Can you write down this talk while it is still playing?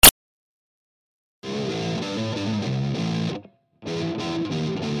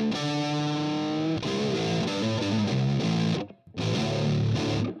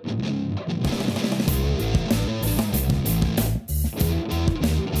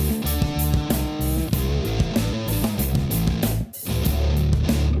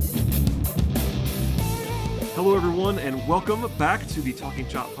Welcome back to the Talking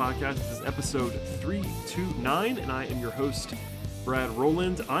Chop podcast. This is episode 329, and I am your host, Brad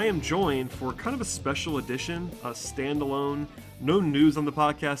Rowland. I am joined for kind of a special edition, a standalone, no news on the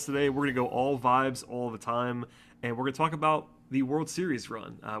podcast today. We're going to go all vibes all the time, and we're going to talk about the World Series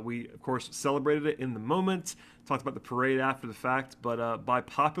run. We, of course, celebrated it in the moment, talked about the parade after the fact, but by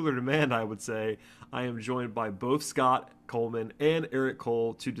popular demand, I would say, I am joined by both Scott Coleman and Eric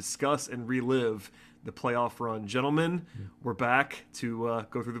Cole to discuss and relive the playoff run. Gentlemen, we're back to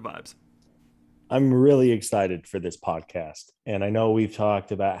go through the vibes. I'm really excited for this podcast. And I know we've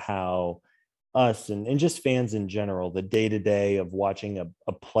talked about how us and just fans in general, the day-to-day of watching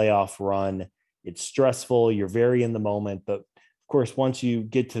a playoff run, it's stressful. You're very in the moment. But of course, once you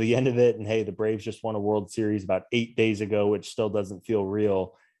get to the end of it and, hey, the Braves just won a World Series about 8 days ago, which still doesn't feel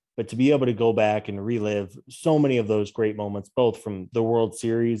real. But to be able to go back and relive so many of those great moments, both from the World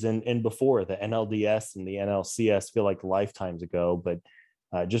Series and before the NLDS and the NLCS feel like lifetimes ago, but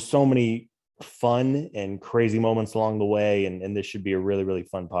just so many fun and crazy moments along the way. And this should be a really, really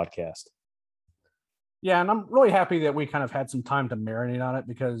fun podcast. Yeah, and I'm really happy that we kind of had some time to marinate on it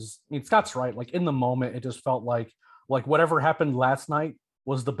because, I mean, Scott's right. Like in the moment, it just felt like whatever happened last night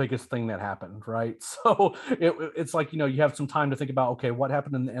was the biggest thing that happened, right? So it's like, you have some time to think about, okay, what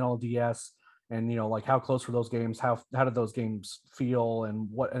happened in the NLDS and, like how close were those games? How did those games feel and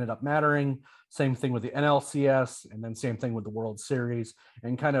what ended up mattering? Same thing with the NLCS and then same thing with the World Series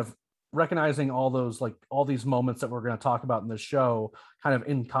and kind of recognizing all those, like all these moments that we're going to talk about in this show kind of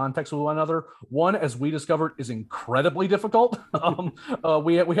in context with one another. One, as we discovered, is incredibly difficult.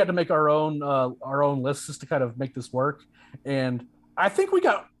 We had to make our own lists just to kind of make this work. And I think we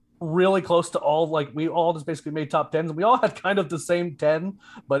got really close to we all just basically made top 10s and we all had kind of the same 10,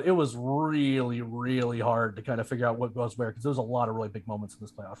 but it was really, really hard to kind of figure out what goes where because there was a lot of really big moments in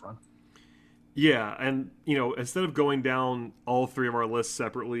this playoff run. Yeah, and, instead of going down all three of our lists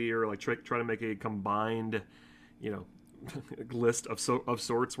separately or try to make a combined, list of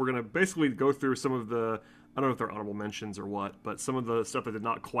sorts, we're going to basically go through some of the, I don't know if they're honorable mentions or what, but some of the stuff that did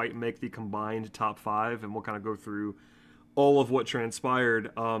not quite make the combined top five, and we'll kind of go through all of what transpired.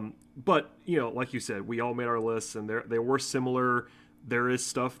 But, like you said, we all made our lists, and they were similar. There is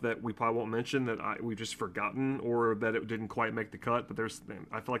stuff that we probably won't mention that we've just forgotten or that it didn't quite make the cut, but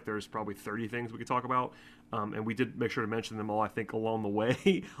I feel like there's probably 30 things we could talk about, and we did make sure to mention them all, I think, along the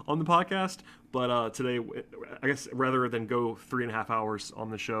way on the podcast. But today, I guess rather than go 3.5 hours on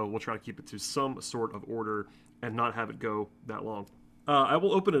the show, we'll try to keep it to some sort of order and not have it go that long. I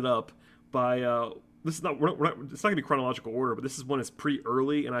will open it up by... This is not, it's not going to be chronological order, but this is one that's pretty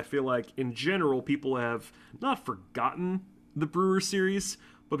early, and I feel like, in general, people have not forgotten the Brewers series,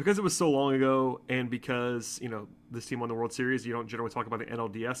 but because it was so long ago, and because, this team won the World Series, you don't generally talk about the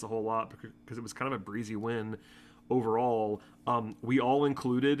NLDS a whole lot, because it was kind of a breezy win overall. We all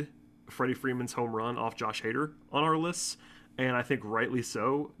included Freddie Freeman's home run off Josh Hader on our lists, and I think rightly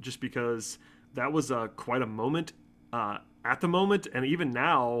so, just because that was quite a moment at the moment, and even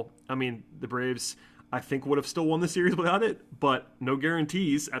now, I mean, the Braves, I think, would have still won the series without it, but no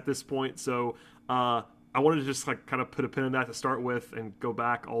guarantees at this point. So I wanted to just kind of put a pin in that to start with and go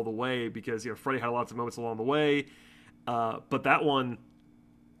back all the way because Freddie had lots of moments along the way, but that one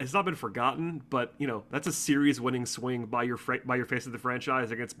has not been forgotten. But that's a series-winning swing by your face of the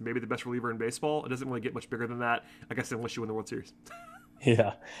franchise against maybe the best reliever in baseball. It doesn't really get much bigger than that, I guess, unless you win the World Series.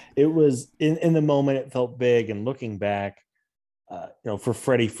 Yeah, it was in the moment. It felt big, and looking back, for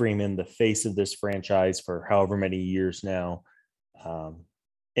Freddie Freeman, the face of this franchise for however many years now,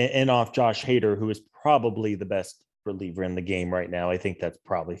 and off Josh Hader, who is probably the best reliever in the game right now. I think that's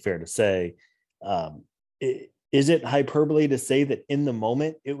probably fair to say. Is it hyperbole to say that in the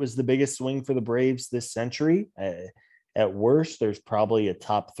moment it was the biggest swing for the Braves this century? At worst, there's probably a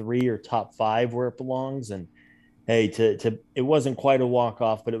top 3 or top 5 where it belongs. And hey, it wasn't quite a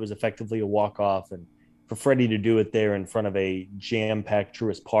walk-off, but it was effectively a walk-off. And for Freddie to do it there in front of a jam-packed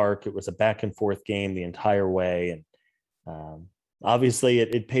Truist Park, it was a back-and-forth game the entire way. And obviously,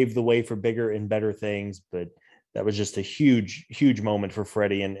 it paved the way for bigger and better things, but that was just a huge, huge moment for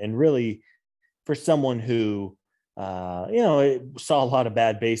Freddie. And really, for someone who, saw a lot of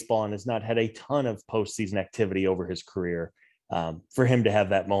bad baseball and has not had a ton of postseason activity over his career, for him to have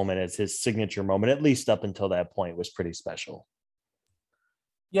that moment as his signature moment, at least up until that point, was pretty special.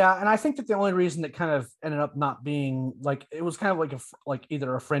 Yeah, and I think that the only reason it kind of ended up not being it was kind of like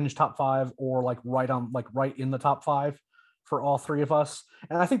either a fringe top 5 or right in the top 5 for all three of us.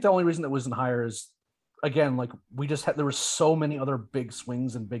 And I think the only reason that wasn't higher is, again, we just had, there were so many other big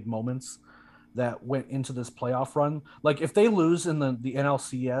swings and big moments that went into this playoff run. Like if they lose in the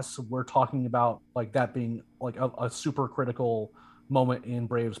NLCS, we're talking about like that being like a super critical moment in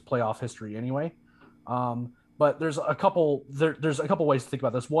Braves playoff history anyway. But there's a couple there's a couple ways to think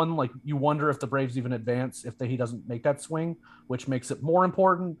about this. One, like you wonder if the Braves even advance if he doesn't make that swing, which makes it more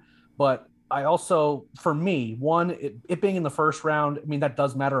important. But I also, for me, one, it being in the first round, I mean, that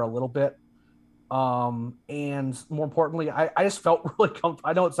does matter a little bit. And more importantly, I just felt really comfortable.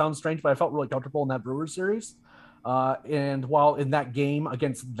 I know it sounds strange, but I felt really comfortable in that Brewers series. And while in that game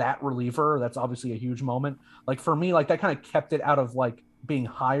against that reliever, that's obviously a huge moment. Like for me, like that kind of kept it out of like being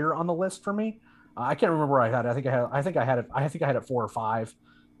higher on the list for me. I can't remember where I had it. I think I had it 4 or 5.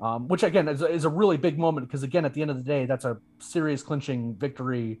 Which again is a really big moment because again, at the end of the day, that's a serious clinching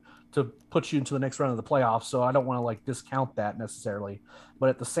victory to put you into the next round of the playoffs. So I don't want to like discount that necessarily, but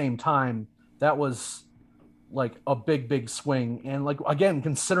at the same time, that was like a big swing. And like again,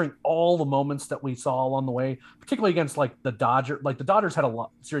 considering all the moments that we saw along the way, particularly against like the Dodgers had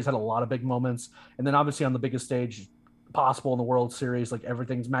a lot of big moments, and then obviously on the biggest stage possible in the World Series, like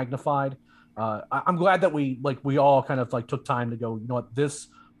everything's magnified. I'm glad that we all kind of like took time to go, you know what, this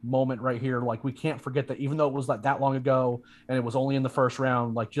moment right here, like we can't forget that even though it was like that long ago and it was only in the first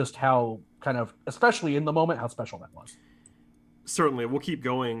round, like just how kind of, especially in the moment, how special that was. Certainly, we'll keep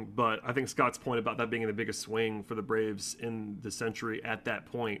going, but I think Scott's point about that being the biggest swing for the Braves in the century at that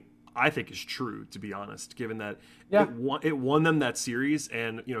point, I think is true, to be honest, given that it won them that series,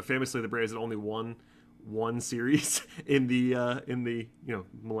 and you know, famously the Braves had only won one series in the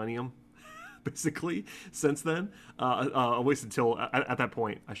millennium, basically since then, at least until at that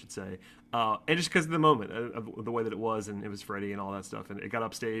point, I should say, and just because of the moment of the way that it was, and it was Freddie and all that stuff, and it got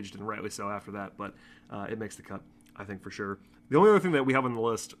upstaged and rightly so after that, but it makes the cut, I think, for sure. The only other thing that we have on the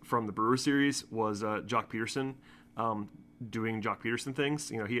list from the Brewers series was Jock Peterson doing Jock Peterson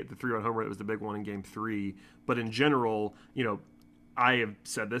things. You know, he hit the 3-run homer. It was the big one in Game 3. But in general, you know, I have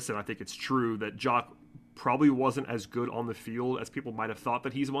said this, and I think it's true, that Jock probably wasn't as good on the field as people might have thought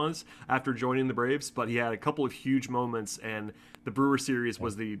that he was after joining the Braves. But he had a couple of huge moments, and the Brewers series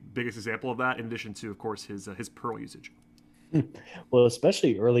was the biggest example of that, in addition to, of course, his Pearl usage. Well,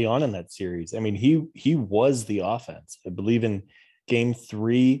 especially early on in that series. I mean, he was the offense. I believe in Game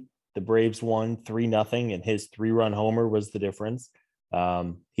 3, the Braves won 3-0, and his 3-run homer was the difference.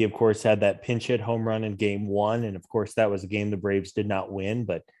 He of course had that pinch hit home run in Game 1, and of course that was a game the Braves did not win.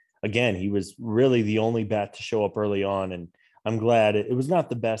 But again, he was really the only bat to show up early on, and I'm glad it was not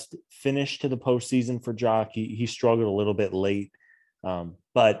the best finish to the postseason for Jock. He struggled a little bit late,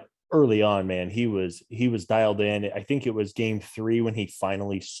 but early on, man, he was dialed in. I think it was Game 3 when he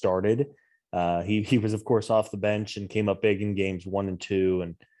finally started. He was of course off the bench and came up big in games 1 and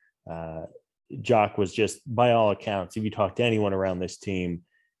 2. And Jock was just, by all accounts, if you talk to anyone around this team,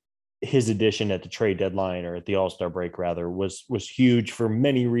 his addition at the trade deadline, or at the All-Star break rather, was huge for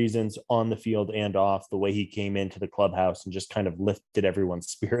many reasons, on the field and off. The way he came into the clubhouse and just kind of lifted everyone's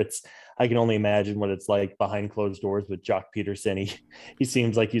spirits. I can only imagine what it's like behind closed doors with Jock Peterson. He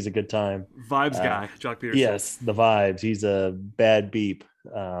seems like he's a good time. Vibes guy, Jock Peterson. Yes, the vibes. He's a bad beep.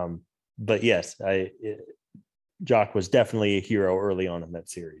 But yes, Jock was definitely a hero early on in that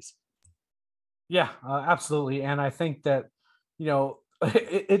series. Yeah, absolutely. And I think that, you know,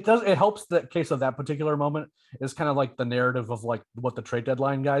 it helps that case of that particular moment is kind of like the narrative of like what the trade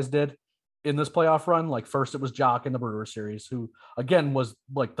deadline guys did in this playoff run. Like first it was Jock in the Brewers series, who again was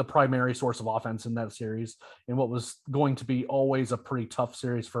like the primary source of offense in that series, in what was going to be always a pretty tough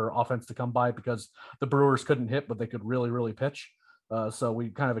series for offense to come by, because the Brewers couldn't hit, but they could really pitch. So we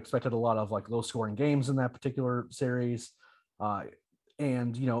kind of expected a lot of like low scoring games in that particular series.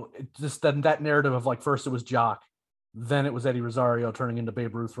 And, you know, just then that narrative of like, first it was Jock, then it was Eddie Rosario turning into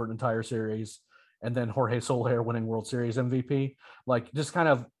Babe Ruth for an entire series, and then Jorge Soler winning World Series MVP. Like just kind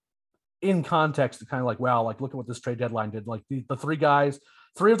of in context, kind of like, wow, like look at what this trade deadline did. Like the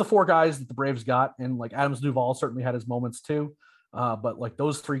three of the 4 guys that the Braves got, and like Adams Duvall certainly had his moments too. But like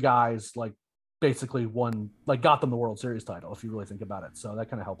those 3 guys, like basically got them the World Series title, if you really think about it. So that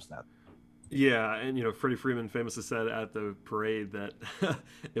kind of helps that. Yeah, and you know, Freddie Freeman famously said at the parade that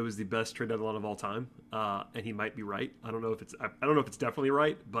it was the best trade deadline of all time, and he might be right. I don't know if it's definitely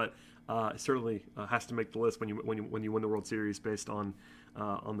right, but it certainly has to make the list when you win the World Series based on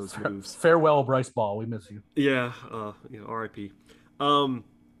those moves. Farewell, Bryce Ball. We miss you. Yeah, R.I.P.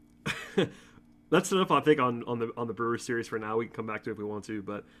 That's enough, I think, on the Brewers series for now. We can come back to it if we want to,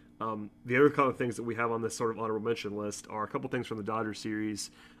 but the other kind of things that we have on this sort of honorable mention list are a couple things from the Dodgers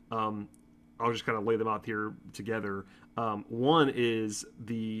series. I'll just kind of lay them out here together. One is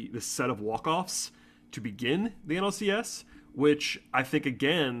the set of walk-offs to begin the NLCS, which I think,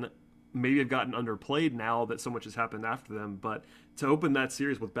 again, maybe have gotten underplayed now that so much has happened after them. But to open that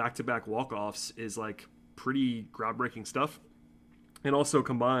series with back-to-back walk-offs is like pretty groundbreaking stuff. And also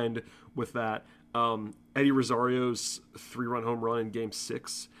combined with that, Eddie Rosario's 3-run home run in Game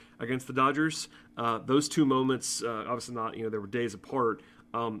 6 against the Dodgers. Those two moments, obviously not, they were days apart.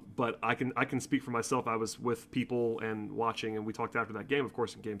 But I can speak for myself. I was with people and watching, and we talked after that game, of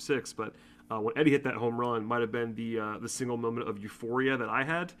course, in Game 6. But when Eddie hit that home run, might have been the single moment of euphoria that I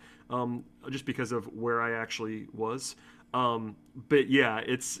had, just because of where I actually was. But yeah,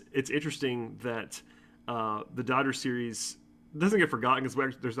 it's interesting that the Dodgers series doesn't get forgotten,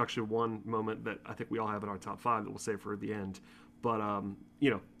 because there's actually one moment that I think we all have in our top 5 that we'll save for the end. But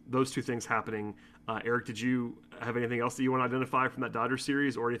those two things happening. Eric, did you have anything else that you want to identify from that Dodgers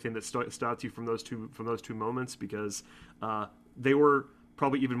series, or anything that stood out to you from those two moments? Because they were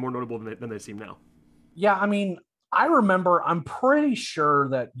probably even more notable than they seem now. Yeah, I mean, I remember, I'm pretty sure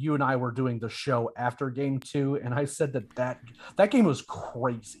that you and I were doing the show after Game 2, and I said that game was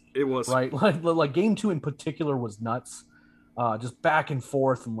crazy. It was, right? Like Game 2 in particular was nuts. Just back and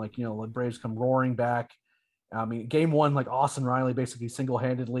forth, and the Braves come roaring back. I mean, Game 1, like Austin Riley basically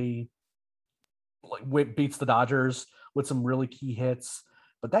single-handedly beats the Dodgers with some really key hits.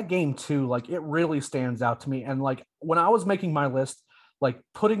 But that Game 2, like, it really stands out to me. And like when I was making my list, like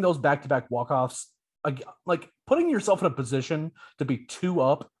putting those back-to-back walk-offs, like putting yourself in a position to be 2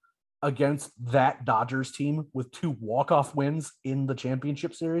 up against that Dodgers team with 2 walk-off wins in the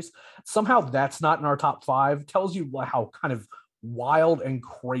championship series, somehow that's not in our top 5, tells you how kind of wild and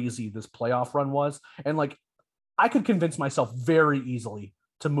crazy this playoff run was. And like, I could convince myself very easily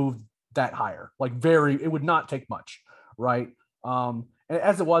to move that higher. It would not take much, right? And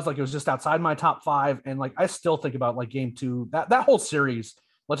as it was, like, it was just outside my top 5. And like, I still think about like Game 2, that whole series,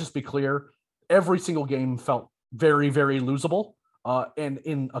 let's just be clear, every single game felt very, very losable. And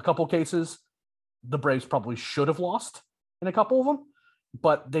in a couple cases, the Braves probably should have lost in a couple of them,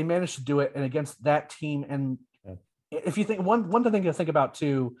 but they managed to do it. And against that team, and if you think one thing to think about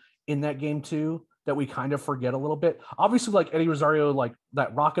too in that Game 2 that we kind of forget a little bit, obviously, like Eddie Rosario, like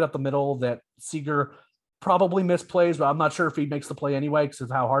that rocket up the middle that Seager probably misplays, but I'm not sure if he makes the play anyway because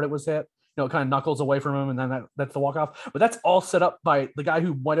of how hard it was hit. It kind of knuckles away from him, and then that's the walk-off. But that's all set up by the guy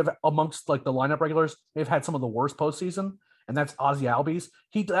who might have, amongst like the lineup regulars, may have had some of the worst postseason, and that's Ozzie Albies.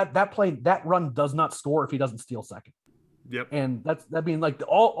 That run does not score if he doesn't steal second. Yep. And like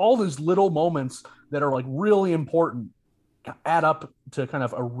all these little moments that are like really important add up to kind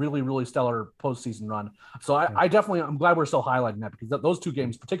of a really, really stellar postseason run. So I'm glad we're still highlighting that, because those 2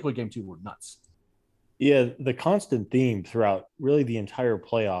 games, particularly Game 2, were nuts. Yeah, the constant theme throughout really the entire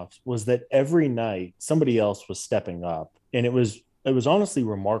playoffs was that every night somebody else was stepping up, and it was honestly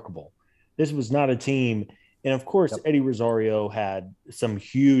remarkable. This was not a team, and of course, Eddie Rosario had some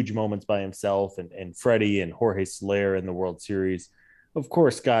huge moments by himself, and Freddie and Jorge Soler in the World Series. Of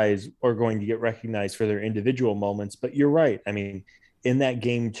course, guys are going to get recognized for their individual moments, but you're right. I mean, in that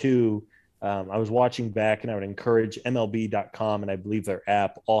Game 2, I was watching back, and I would encourage MLB.com, and I believe their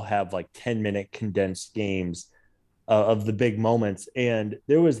app all have like 10-minute condensed games of the big moments. And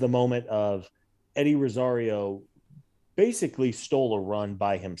there was the moment of Eddie Rosario basically stole a run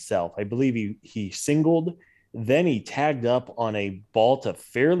by himself. I believe he singled, then he tagged up on a ball to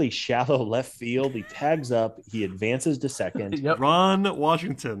fairly shallow left field. He tags up, he advances to second. Yep. Ron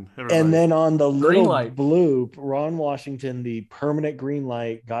Washington. Everybody. And then on the little bloop, Ron Washington, the permanent green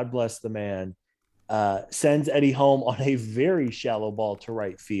light, God bless the man, sends Eddie home on a very shallow ball to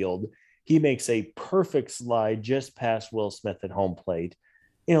right field. He makes a perfect slide just past Will Smith at home plate.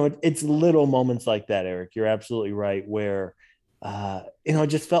 It's little moments like that, Eric. You're absolutely right, where it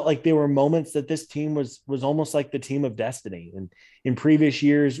just felt like there were moments that this team was almost like the team of destiny. And in previous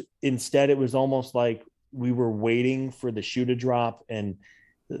years, instead, it was almost like we were waiting for the shoe to drop and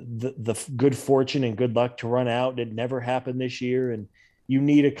the good fortune and good luck to run out. It never happened this year. And you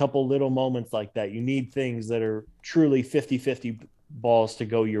need a couple little moments like that. You need things that are truly 50-50 balls to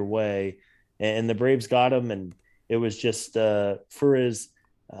go your way. And the Braves got them. And it was just for his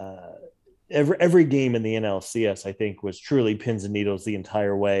every game in the NLCS, I think, was truly pins and needles the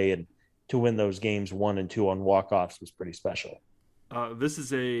entire way, and to win those games 1 and 2 on walk-offs was pretty special. This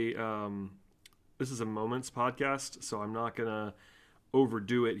is a moments podcast, so I'm not gonna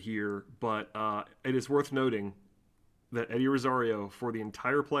overdo it here, but it is worth noting that Eddie Rosario for the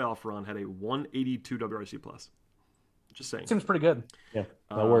entire playoff run had a 182 WRC plus. Just saying, seems pretty good. Yeah,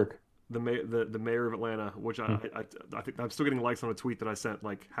 that'll work. The mayor of Atlanta, which I think I'm still getting likes on a tweet that I sent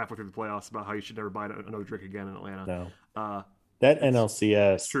like halfway through the playoffs about how you should never buy another drink again in Atlanta. No, that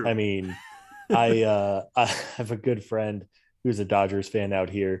NLCS. True. I mean, I have a good friend who's a Dodgers fan out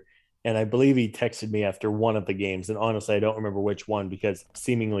here, And I believe he texted me after one of the games. And honestly, I don't remember which one because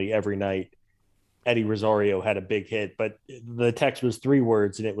seemingly every night Eddie Rosario had a big hit. But the text was 3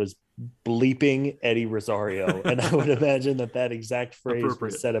 words and it was bleeping Eddie Rosario. And I would imagine that exact phrase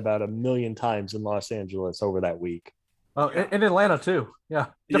was said about 1 million times in Los Angeles over that week. Oh, in Atlanta too. Yeah,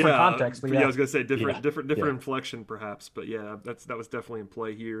 different context. But I was gonna say different Yeah. inflection perhaps, but yeah, that was definitely in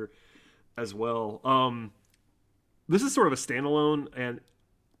play here as well. This is sort of a standalone, and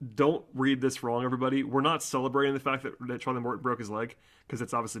don't read this wrong, everybody. We're not celebrating the fact that Charlie Morton broke his leg because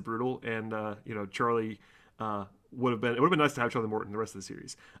it's obviously brutal, and Charlie would have been nice to have Charlie Morton the rest of the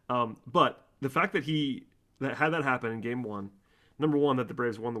series. But the fact that had that happen in Game 1, number one, that the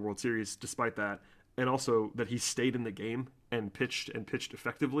Braves won the World Series despite that, and also that he stayed in the game and pitched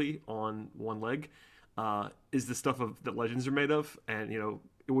effectively on one leg, is the stuff that legends are made of. And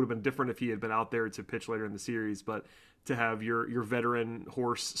it would have been different if he had been out there to pitch later in the series, but to have your veteran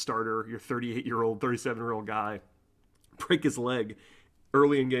horse starter, your 38-year-old, 37-year-old guy break his leg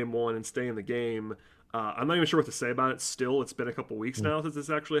early in Game 1 and stay in the game. I'm not even sure what to say about it. Still, it's been a couple weeks now since this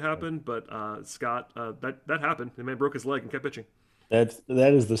actually happened, but Scott, that happened. The man broke his leg and kept pitching. That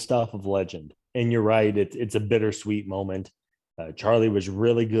is the stuff of legend. And you're right. It's a bittersweet moment. Charlie was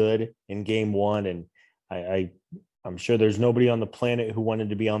really good in Game 1, and I'm sure there's nobody on the planet who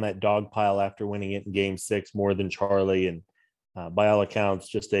wanted to be on that dog pile after winning it in Game 6 more than Charlie. And by all accounts,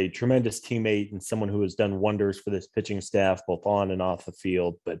 just a tremendous teammate and someone who has done wonders for this pitching staff, both on and off the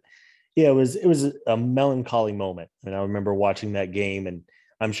field. But yeah, it was a melancholy moment. And I remember watching that game, and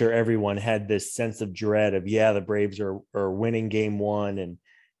I'm sure everyone had this sense of dread of, the Braves are winning Game 1.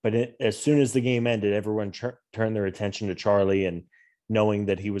 But as soon as the game ended, everyone turned their attention to Charlie, and knowing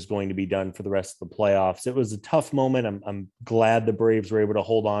that he was going to be done for the rest of the playoffs. It was a tough moment. I'm glad the Braves were able to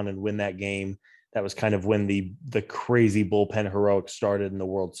hold on and win that game. That was kind of when the crazy bullpen heroics started in the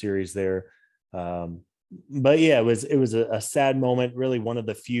World Series there. But yeah, it was a sad moment, really one of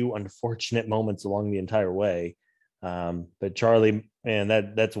the few unfortunate moments along the entire way. But Charlie, man,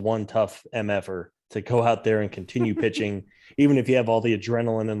 that's one tough MFer to go out there and continue pitching. Even if you have all the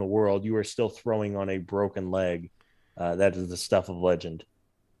adrenaline in the world, you are still throwing on a broken leg. That is the stuff of legend.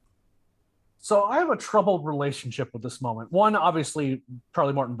 So I have a troubled relationship with this moment. One, obviously,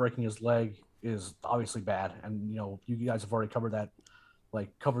 Charlie Morton breaking his leg is obviously bad, and you guys have already covered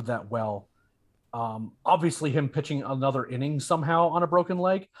that well. Obviously, him pitching another inning somehow on a broken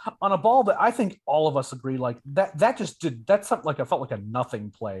leg on a ball that I think all of us agree that's something like, I felt like a nothing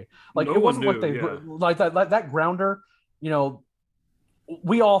play. Like it wasn't like that grounder.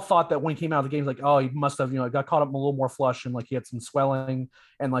 We all thought that when he came out of the game, like, oh, he must have, got caught up a little more flush and like he had some swelling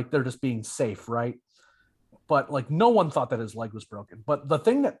and like they're just being safe, right? But like no one thought that his leg was broken. But the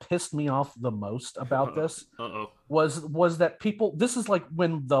thing that pissed me off the most about this was that people, this is like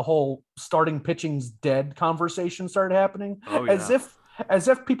when the whole starting pitching's dead conversation started happening. Oh, yeah. As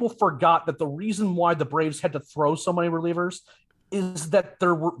if people forgot that the reason why the Braves had to throw so many relievers is that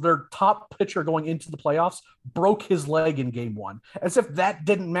their top pitcher going into the playoffs broke his leg in Game 1. As if that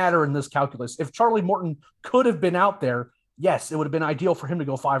didn't matter in this calculus. If Charlie Morton could have been out there, yes, it would have been ideal for him to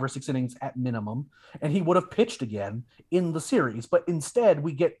go 5 or 6 innings at minimum, and he would have pitched again in the series. But instead,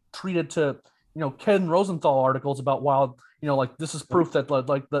 we get treated to, Ken Rosenthal articles about like this is proof that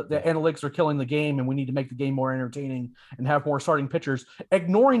like the analytics are killing the game, and we need to make the game more entertaining and have more starting pitchers,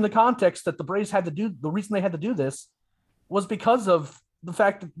 ignoring the context that the Braves had to do. The reason they had to do this was because of the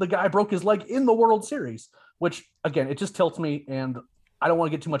fact that the guy broke his leg in the World Series, which again, it just tilts me, and I don't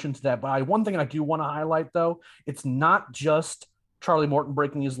want to get too much into that. But one thing I do want to highlight, though, it's not just Charlie Morton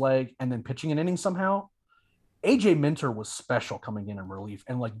breaking his leg and then pitching an inning somehow. AJ Minter was special coming in relief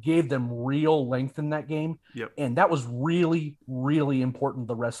and like gave them real length in that game. Yep. And that was really, really important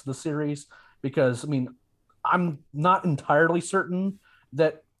the rest of the series, because I'm not entirely certain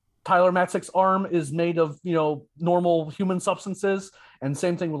that Tyler Matzek's arm is made of, normal human substances, and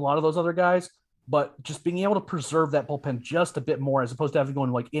same thing with a lot of those other guys. But just being able to preserve that bullpen just a bit more, as opposed to having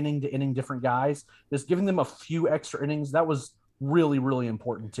going like inning to inning different guys, just giving them a few extra innings, that was really, really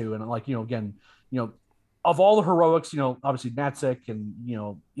important too. And like, again, of all the heroics, obviously Matzek and,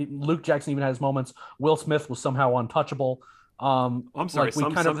 Luke Jackson even had his moments. Will Smith was somehow untouchable. I'm sorry,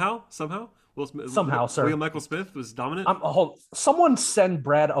 somehow? Will Smith, somehow, sir. William Michael Smith was dominant. Someone send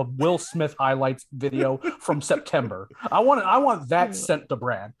Brad a Will Smith highlights video from September. I want that sent to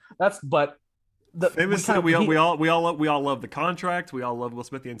Brad. But Famously, we all love the contract. We all love Will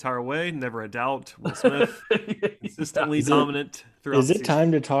Smith the entire way. Never a doubt. Will Smith consistently dominant throughout. Is the it season.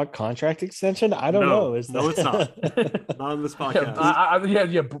 time to talk contract extension? I don't know. No, it's not. Not on this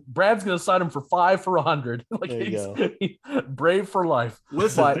podcast. Yeah. Brad's gonna sign him for 5 for 100. Like There you he's brave for life.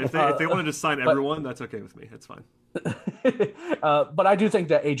 Listen, But, if they want to just sign everyone, that's okay with me. That's fine. But I do think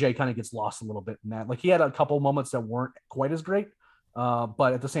that AJ kind of gets lost a little bit in that. Like he had a couple moments that weren't quite as great,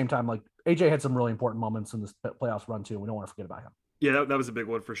 but at the same time, like AJ had some really important moments in this playoffs run too. We don't want to forget about him. Yeah, that was a big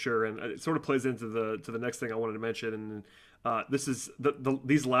one for sure, and it sort of plays into the next thing I wanted to mention. And this is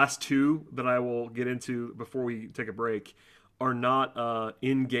these last two that I will get into before we take a break are not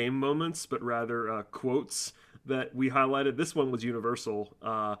in-game moments, but rather quotes that we highlighted. This one was universal.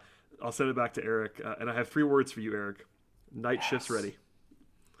 I'll send it back to Eric, and I have 3 words for you, Eric. Night shift's ready.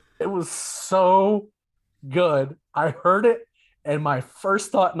 It was so good. I heard it, and my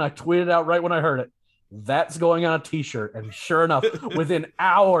first thought, and I tweeted out right when I heard it, that's going on a t-shirt. And sure enough, within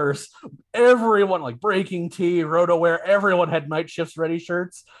hours, everyone, like Breaking Tea, RotoWare, everyone had night shifts ready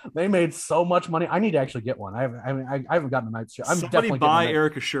shirts. They made so much money. I need to actually get one. I haven't gotten a night shift. I'm Somebody definitely buy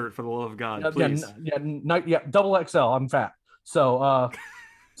Eric a shirt for the love of God, please. Double XL. I'm fat. So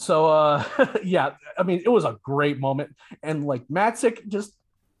yeah, I mean, it was a great moment. And like Matzik, just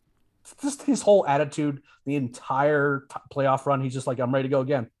his whole attitude, the entire playoff run, he's just like, I'm ready to go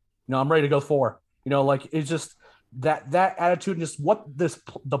again. I'm ready to go 4. Like it's just that attitude, and just what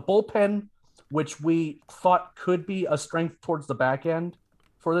the bullpen, which we thought could be a strength towards the back end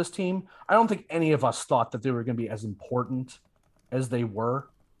for this team. I don't think any of us thought that they were going to be as important as they were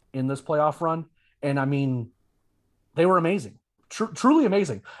in this playoff run. And I mean, they were amazing. Truly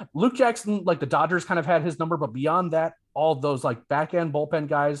amazing. Luke Jackson, like the Dodgers kind of had his number, but beyond that, all those like back end bullpen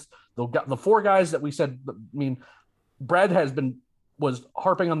guys, the 4 guys that we said, I mean, Brad was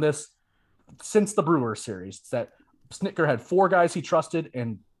harping on this since the Brewers series, that Snitker had 4 guys he trusted,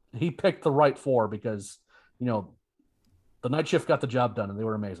 and he picked the right 4 because, the night shift got the job done, and they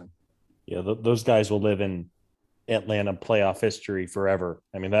were amazing. Yeah, those guys will live in Atlanta playoff history forever.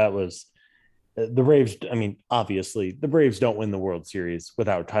 I mean, that was the Braves. I mean, obviously, the Braves don't win the World Series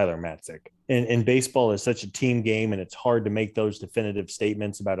without Tyler Matzik. And baseball is such a team game, and it's hard to make those definitive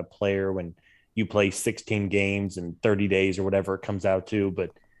statements about a player when you play 16 games in 30 days or whatever it comes out to.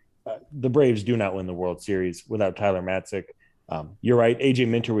 But the Braves do not win the World Series without Tyler Matzik. You're right. AJ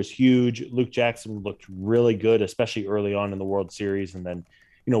Minter was huge. Luke Jackson looked really good, especially early on in the World Series. And then,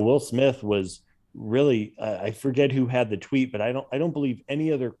 Will Smith was really, I forget who had the tweet, but I don't believe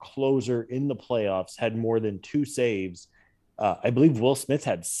any other closer in the playoffs had more than 2 saves. I believe Will Smith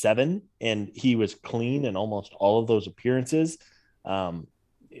had 7, and he was clean in almost all of those appearances. Again,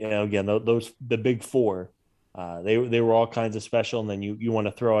 the big 4. They were all kinds of special. And then you want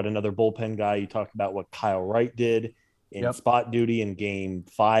to throw out another bullpen guy. You talked about what Kyle Wright did in spot duty in game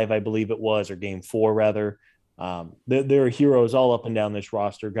 5, I believe it was, or game 4 rather. There are heroes all up and down this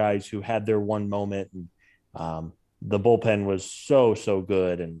roster, guys who had their one moment. And the bullpen was so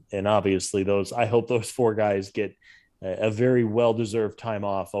good. And obviously I hope those 4 guys get a very well-deserved time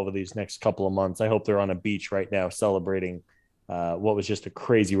off over these next couple of months. I hope they're on a beach right now celebrating what was just a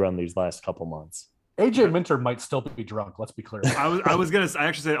crazy run these last couple months. AJ Minter might still be drunk. Let's be clear. I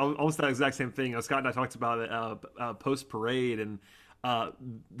actually said almost that exact same thing. Scott and I talked about it post parade, and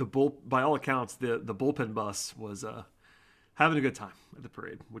by all accounts, the bullpen bus was having a good time at the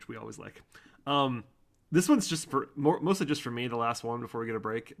parade, which we always like. This one's just mostly just for me, the last one before we get a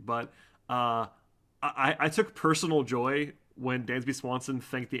break. But I took personal joy when Dansby Swanson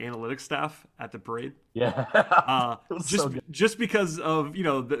thanked the analytics staff at the parade. Yeah. just because of,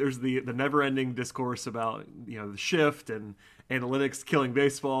 there's the never-ending discourse about, the shift and analytics killing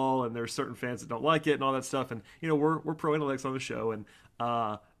baseball, and there's certain fans that don't like it and all that stuff. And, we're pro analytics on the show. And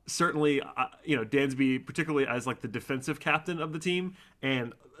certainly, Dansby, particularly as like the defensive captain of the team,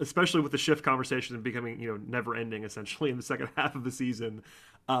 and especially with the shift conversation and becoming, never-ending essentially in the second half of the season,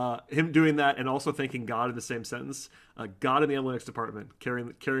 him doing that and also thanking God in the same sentence, God in the analytics department carrying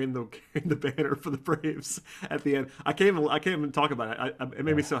the banner for the Braves at the end. I can't even talk about it. It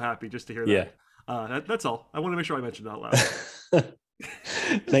made me so happy just to hear that. Yeah. That's all. I want to make sure I mentioned that out loud.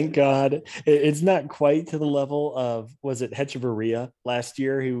 Thank God. It's not quite to the level of, was it Hechavarria last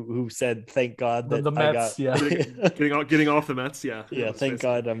year who said, thank God that the Mets, getting off the Mets. Yeah. Yeah. Thank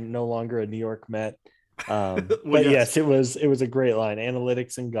God I'm no longer a New York Met. But yes, it was a great line.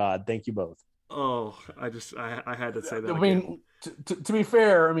 Analytics and God. Thank you both. Oh, I had to say that. I mean, to be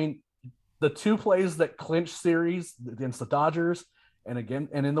fair, I mean, the 2 plays that clinched series against the Dodgers and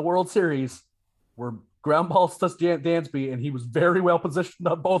in the World Series were ground balls to Dansby, and he was very well positioned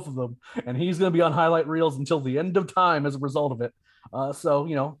on both of them. And he's going to be on highlight reels until the end of time as a result of it.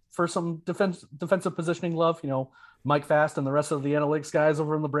 So, for some defensive positioning love, Mike Fast and the rest of the analytics guys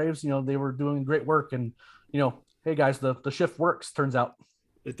over in the Braves, they were doing great work. And, hey guys, the shift works, turns out.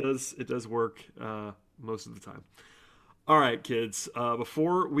 It does work most of the time. All right, kids.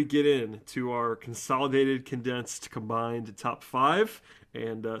 Before we get into our consolidated, condensed, combined top 5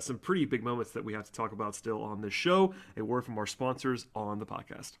 and some pretty big moments that we have to talk about still on this show, a word from our sponsors on the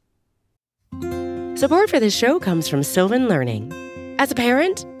podcast. Support for this show comes from Sylvan Learning. As a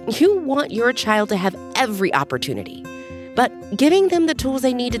parent, you want your child to have every opportunity, but giving them the tools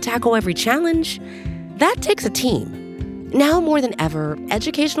they need to tackle every challenge, that takes a team. Now more than ever,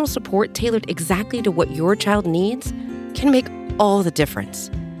 educational support tailored exactly to what your child needs can make all the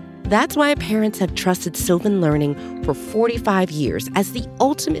difference. That's why parents have trusted Sylvan Learning for 45 years as the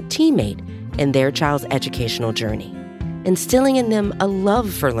ultimate teammate in their child's educational journey, instilling in them a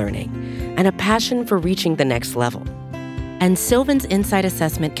love for learning and a passion for reaching the next level. And Sylvan's Insight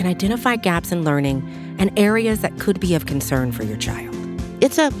Assessment can identify gaps in learning and areas that could be of concern for your child.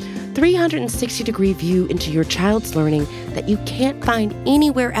 It's a 360-degree view into your child's learning that you can't find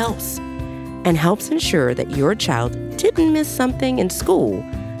anywhere else, and helps ensure that your child didn't miss something in school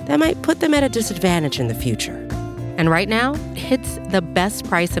that might put them at a disadvantage in the future. And right now, it's the best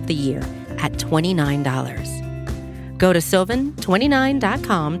price of the year at $29. Go to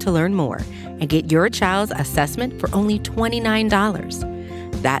sylvan29.com to learn more and get your child's assessment for only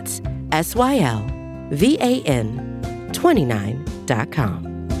 $29. That's SYLVAN29.com.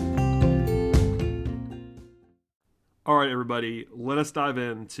 All right, everybody, let us dive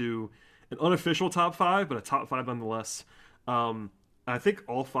into an unofficial top 5, but a top 5 nonetheless. I think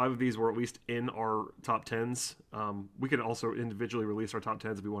all 5 of these were at least in our top 10s. We could also individually release our top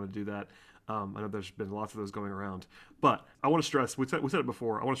 10s if we want to do that. I know there's been lots of those going around. But I want to stress, we said it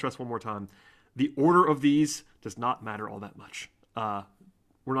before, I want to stress one more time, the order of these does not matter all that much.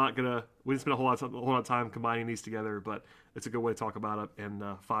 We didn't spend a whole lot of time combining these together, but it's a good way to talk about it, and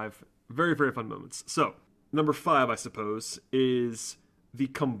 5 very, very fun moments. So, number 5, I suppose, is the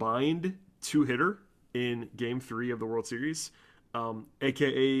combined 2-hitter in Game 3 of the World Series,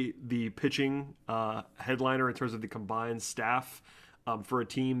 a.k.a. the pitching headliner in terms of the combined staff for a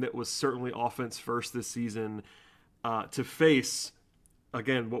team that was certainly offense first this season to face,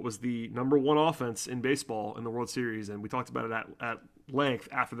 again, what was the number 1 offense in baseball in the World Series. And we talked about it at length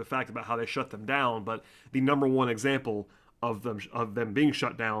after the fact about how they shut them down. But the number 1 example of them being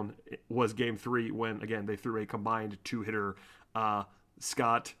shut down was Game 3 when, again, they threw a combined 2-hitter.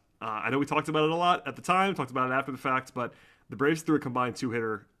 Scott, I know we talked about it a lot at the time, talked about it after the fact, but the Braves threw a combined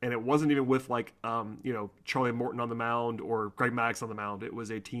 2-hitter, and it wasn't even with Charlie Morton on the mound or Greg Maddux on the mound. It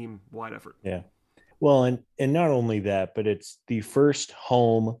was a team-wide effort. Yeah. Well, and not only that, but it's the first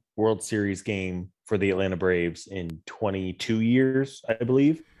home World Series game for the Atlanta Braves in 22 years, I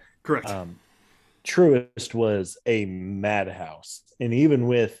believe. Correct. Truist was a madhouse. And even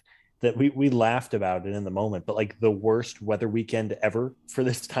with that, we laughed about it in the moment, but like the worst weather weekend ever for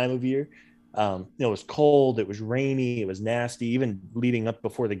this time of year. It was cold, it was rainy, it was nasty. Even leading up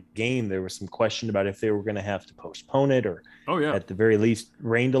before the game, there was some question about if they were going to have to postpone it or at the very least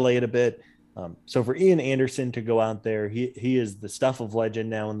rain delay it a bit. So for Ian Anderson to go out there, he is the stuff of legend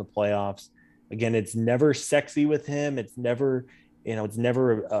now in the playoffs. Again, it's never sexy with him. It's never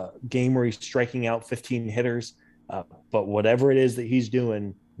a game where he's striking out 15 hitters. But whatever it is that he's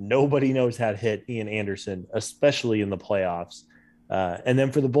doing, nobody knows how to hit Ian Anderson, especially in the playoffs. And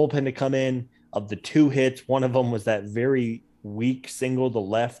then for the bullpen to come in, of the 2 hits, one of them was that very weak single to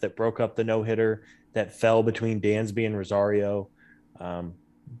left that broke up the no-hitter that fell between Dansby and Rosario.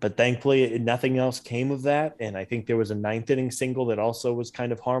 But thankfully, nothing else came of that. And I think there was a 9th-inning single that also was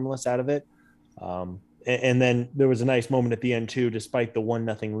kind of harmless out of it. And then there was a nice moment at the end, too, despite the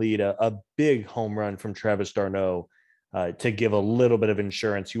 1-0 lead, a big home run from Travis d'Arnaud to give a little bit of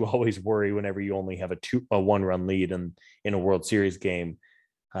insurance. You always worry whenever you only have a 1-run lead in a World Series game.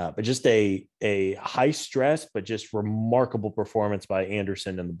 But just a high stress, but just remarkable performance by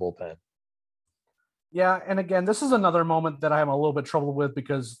Anderson in the bullpen. Yeah, and again, this is another moment that I am a little bit troubled with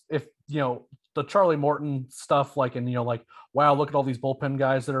because if, the Charlie Morton stuff, wow, look at all these bullpen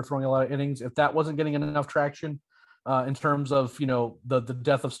guys that are throwing a lot of innings. If that wasn't getting enough traction in terms of, the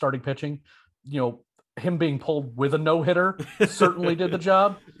death of starting pitching, him being pulled with a no-hitter certainly did the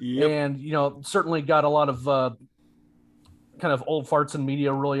job. Yep. And, certainly got a lot of kind of old farts in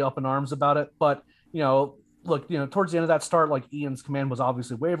media really up in arms about it. But, look, towards the end of that start, Ian's command was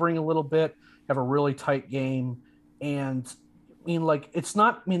obviously wavering a little bit, have a really tight game. And mean, like, it's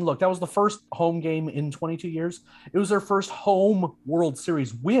not, I mean, look, that was the first home game in 22 years. It was their first home World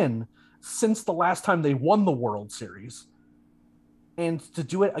Series win since the last time they won the World Series. And to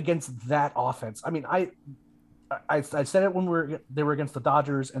do it against that offense, I mean, I said it when they were against the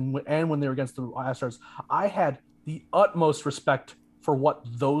Dodgers and when they were against the Astros. I had the utmost respect for what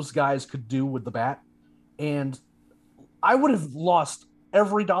those guys could do with the bat, and I would have lost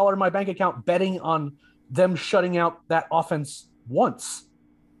every dollar in my bank account betting on them shutting out that offense once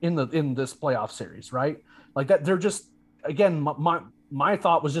in this playoff series, right? Like that, they're just, again, my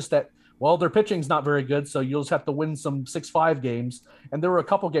thought was just that, well, their pitching's not very good, so you'll just have to win some 6-5 games. And there were a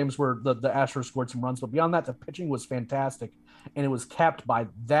couple games where the Astros scored some runs, but beyond that, the pitching was fantastic, and it was capped by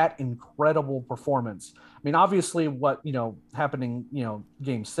that incredible performance. I mean, obviously, what happening,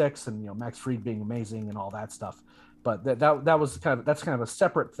 Game 6, and Max Fried being amazing and all that stuff, but that was that's kind of a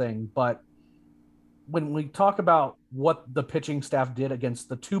separate thing. But when we talk about what the pitching staff did against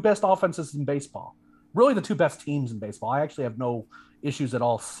the two best offenses in baseball, really the two best teams in baseball, I actually have no issues at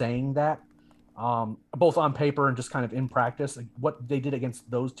all saying that, both on paper and just kind of in practice, like what they did against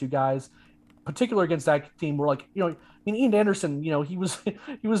those two guys, particularly against that team. Where, like, I mean, Ian Anderson, he was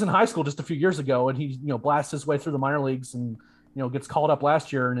in high school just a few years ago, and he blasts his way through the minor leagues and gets called up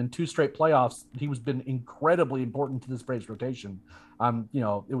last year, and in 2 straight playoffs he was been incredibly important to this Braves rotation.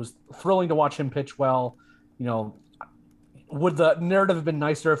 It was thrilling to watch him pitch well. Would the narrative have been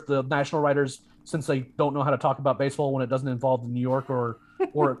nicer if the national writers, since they don't know how to talk about baseball when it doesn't involve the New York or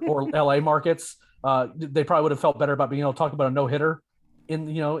LA markets, they probably would have felt better about being able to talk about a no-hitter in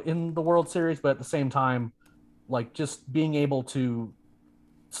the World Series. But at the same time, like, just being able to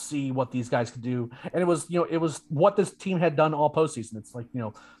see what these guys could do, and it was what this team had done all postseason. It's like,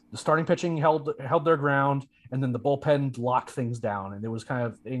 the starting pitching held their ground, and then the bullpen locked things down, and it was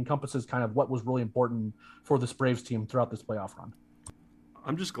it encompasses kind of what was really important for this Braves team throughout this playoff run.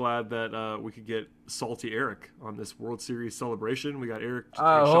 I'm just glad that we could get Salty Eric on this World Series celebration. We got Eric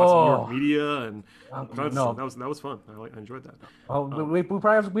shots in New York media, and that was fun. I enjoyed that. We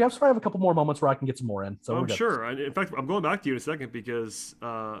probably have a couple more moments where I can get some more in. So I'm sure. In fact, I'm going back to you in a second because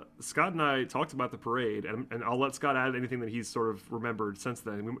Scott and I talked about the parade, and I'll let Scott add anything that he's sort of remembered since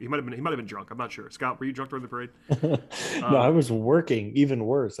then. He might have been drunk. I'm not sure. Scott, were you drunk during the parade? No, I was working. Even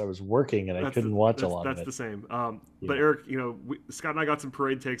worse, I was working, and I couldn't watch a lot of it. That's the same. But Eric, Scott and I got some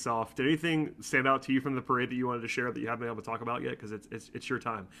parade takes off. Did anything stand out to you from the parade that you wanted to share that you haven't been able to talk about yet? Because it's your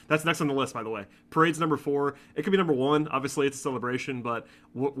time. That's next on the list, by the way. Parade's number 4. It could be number 1. Obviously, it's a celebration, but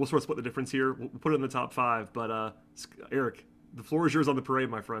we'll sort of split the difference here. We'll put it in the top 5. But Eric, the floor is yours on the parade,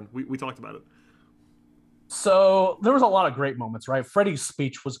 my friend. We talked about it. So there was a lot of great moments, right? Freddie's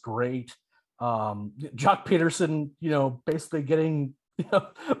speech was great. Jock Peterson, basically getting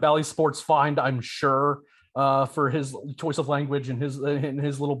Bally Sports fined, I'm sure, for his choice of language and his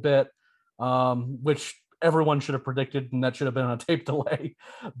little bit, which everyone should have predicted, and that should have been on a tape delay.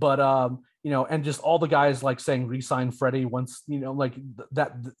 But and just all the guys like saying re-sign Freddie once, like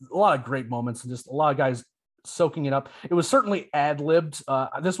that, a lot of great moments, and just a lot of guys soaking it up. It was certainly ad-libbed.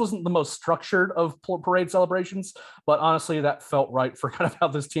 This wasn't the most structured of parade celebrations, but honestly, that felt right for kind of how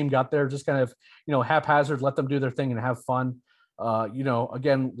this team got there. Just kind of, haphazard, let them do their thing and have fun.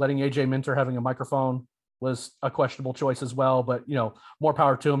 Again, letting AJ Minter having a microphone was a questionable choice as well, but more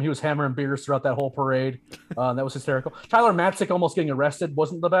power to him. He was hammering beers throughout that whole parade. That was hysterical. Tyler Matzik almost getting arrested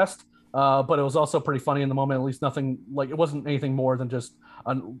wasn't the best, but it was also pretty funny in the moment. At least nothing, like, it wasn't anything more than just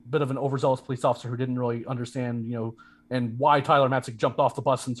a bit of an overzealous police officer who didn't really understand, and why Tyler Matzik jumped off the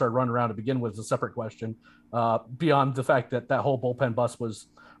bus and started running around to begin with is a separate question. Beyond the fact that whole bullpen bus was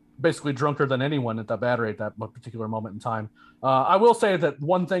basically drunker than anyone at that battery at that particular moment in time. I will say that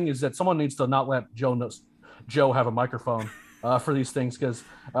one thing is that someone needs to not let Joe have a microphone for these things, because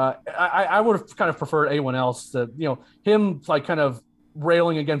I would have kind of preferred anyone else to, him like kind of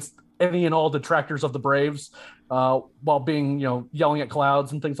railing against any and all detractors of the Braves while being, yelling at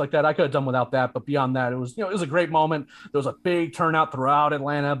clouds and things like that. I could have done without that, but beyond that, it was a great moment. There was a big turnout throughout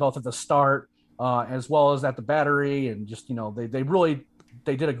Atlanta, both at the start as well as at the battery, and just,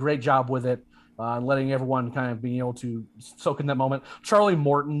 they did a great job with it. Letting everyone kind of being able to soak in that moment. Charlie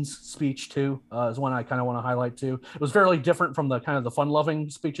Morton's speech too is one I kind of want to highlight too. It was very different from the kind of the fun-loving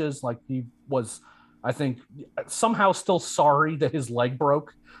speeches. Like, he was, I think, somehow still sorry that his leg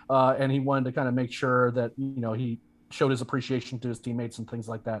broke, and he wanted to kind of make sure that he showed his appreciation to his teammates and things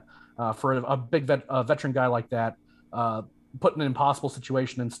like that. For a big veteran guy like that, put in an impossible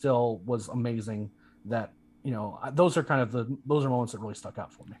situation and still was amazing. That those are moments that really stuck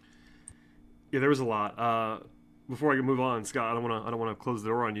out for me. Yeah, there was a lot. before I can move on, Scott, I don't want to close the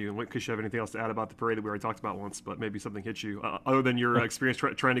door on you in case you have anything else to add about the parade that we already talked about once, but maybe something hit you other than your experience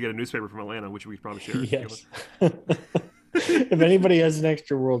trying to get a newspaper from Atlanta, which we probably share. Yes. If anybody has an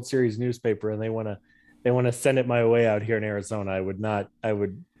extra World Series newspaper and they want to send it my way out here in Arizona, I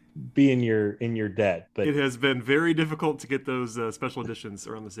would be in your debt. But it has been very difficult to get those special editions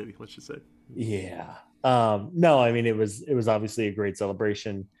around the city. Let's just say. Yeah. No, I mean, it was obviously a great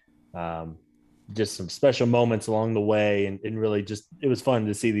celebration. Just some special moments along the way, and really just, it was fun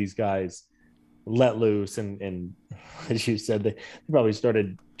to see these guys let loose. And as you said, they probably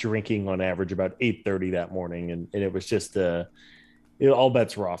started drinking on average about 8:30 that morning. And it was just, all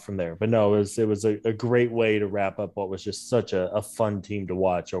bets were off from there. But no, it was a great way to wrap up what was just such a fun team to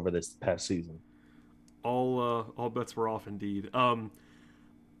watch over this past season. All bets were off indeed.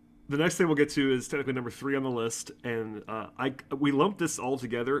 The next thing we'll get to is technically number 3 on the list, and we lumped this all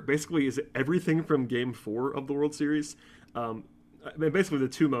together. Basically, is everything from Game 4 of the World Series. Basically, the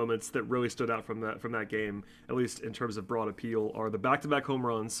 2 moments that really stood out from that game, at least in terms of broad appeal, are the back-to-back home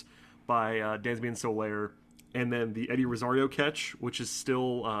runs by Dansby and Soler, and then the Eddie Rosario catch, which is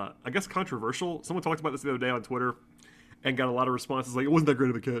still, I guess, controversial. Someone talked about this the other day on Twitter and got a lot of responses like, it wasn't that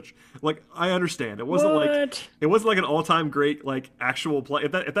great of a catch. Like, I understand. It wasn't like an all-time great, like, actual play.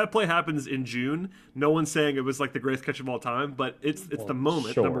 If that play happens in June, no one's saying it was like the greatest catch of all time, but it's the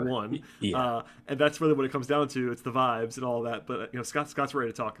moment, sure. Number one. Yeah. And that's really what it comes down to. It's the vibes and all that. But Scott's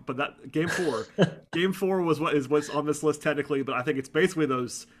ready to talk. But that Game 4, Game 4 was what's on this list technically, but I think it's basically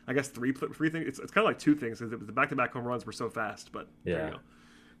those, I guess, three things. It's kind of like 2 things because the back-to-back home runs were so fast. But yeah. There you go.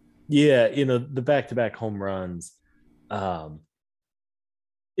 Yeah, the back-to-back home runs. That,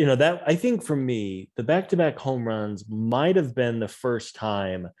 I think for me, the back-to-back home runs might have been the first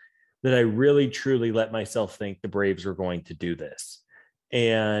time that I really truly let myself think the Braves were going to do this.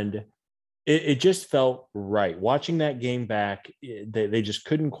 And it just felt right. Watching that game back, they just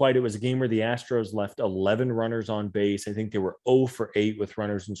couldn't quite. It was a game where the Astros left 11 runners on base. I think they were 0 for 8 with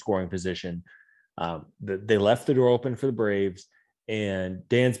runners in scoring position. They left the door open for the Braves. And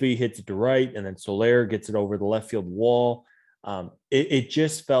Dansby hits it to right, and then Soler gets it over the left field wall. It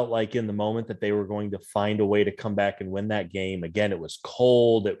just felt like in the moment that they were going to find a way to come back and win that game. Again, it was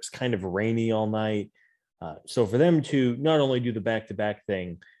cold. It was kind of rainy all night. So for them to not only do the back-to-back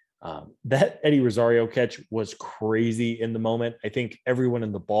thing, that Eddie Rosario catch was crazy in the moment. I think everyone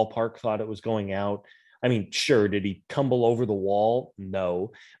in the ballpark thought it was going out. I mean, sure, did he tumble over the wall?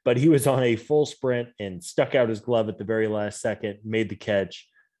 No, but he was on a full sprint and stuck out his glove at the very last second, made the catch.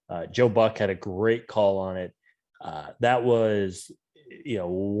 Joe Buck had a great call on it. That was,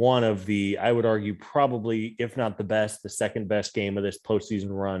 one of the, I would argue, probably, if not the best, the second best game of this postseason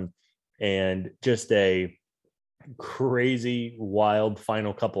run, and just a crazy, wild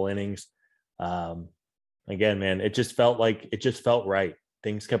final couple innings. Again, man, it just felt right.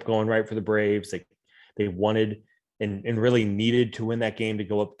 Things kept going right for the Braves. They wanted and really needed to win that game to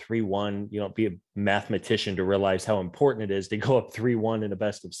go up 3-1, be a mathematician to realize how important it is to go up 3-1 in a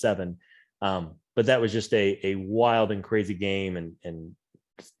best of 7. But that was just a wild and crazy game and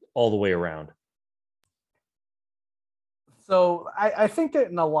all the way around. So I think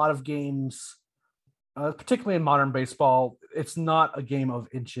that in a lot of games, particularly in modern baseball, it's not a game of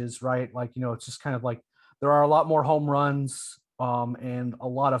inches, right? Like, it's just kind of like there are a lot more home runs, and a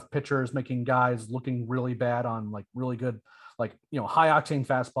lot of pitchers making guys looking really bad on like really good, like, high octane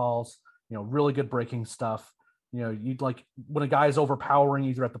fastballs, really good breaking stuff. You'd like when a guy is overpowering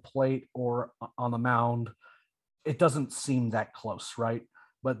either at the plate or on the mound, it doesn't seem that close, right?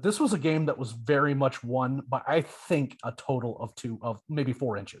 But this was a game that was very much won by, I think, a total of maybe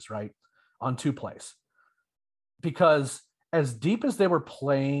 4 inches, right? On 2 plays. Because as deep as they were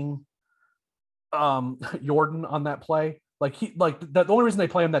playing Jordan on that play, the only reason they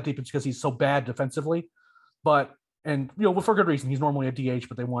play him that deep is because he's so bad defensively. But, and, for good reason, he's normally a DH,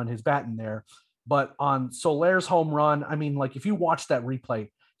 but they wanted his bat in there. But on Soler's home run, I mean, like, if you watch that replay,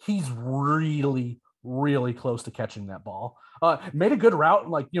 he's really, really close to catching that ball. Made a good route,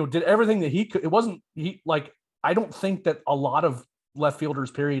 did everything that he could. It wasn't, I don't think that a lot of left fielders,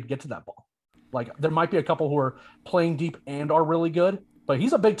 period, get to that ball. Like, there might be a couple who are playing deep and are really good, but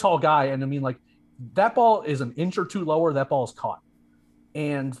he's a big, tall guy. And I mean, like, that ball is an inch or 2 lower, that ball is caught.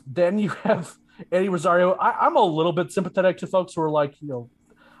 And then you have Eddie Rosario. I'm a little bit sympathetic to folks who are like,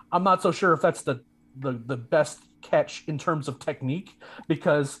 I'm not so sure if that's the best catch in terms of technique,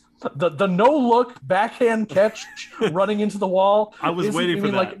 because the no look backhand catch running into the wall. I was waiting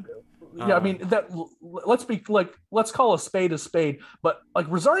for that. Yeah, I mean that. Let's call a spade a spade. But like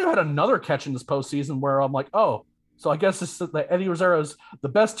Rosario had another catch in this postseason where I'm like, oh, So I guess this is Eddie Rosario's the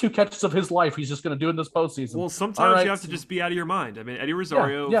best 2 catches of his life. He's just going to do in this postseason. Well, sometimes you have to just be out of your mind. I mean, Eddie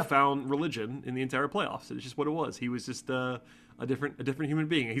Rosario found religion in the entire playoffs. It's just what it was. He was just a different human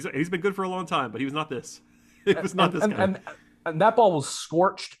being. He's been good for a long time, but he was not this. It was not this guy. And that ball was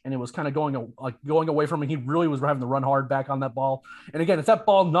scorched, and it was kind of going away from him. He really was having to run hard back on that ball. And again, if that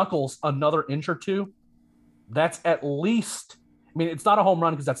ball knuckles another inch or two, that's at least. I mean, it's not a home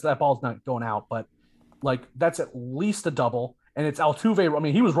run because that ball's not going out, but like that's at least a double. And it's Altuve. I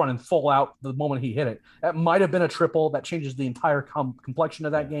mean, he was running full out the moment he hit it. That might have been a triple. That changes the entire complexion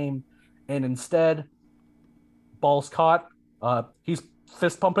of that game. And instead, ball's caught. He's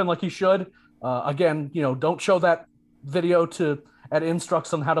fist pumping like he should. Again, don't show that video at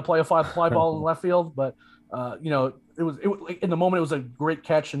instructs on how to play a fly ball in left field. But it was in the moment. It was a great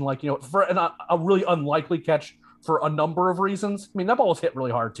catch, and for a really unlikely catch for a number of reasons. I mean, that ball was hit really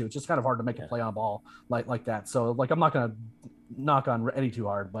hard too. It's just kind of hard to make a play on a ball like that. So I'm not going to knock on Eddie too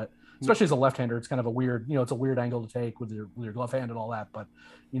hard, but especially as a left-hander, it's kind of a weird, it's a weird angle to take with your glove hand and all that. But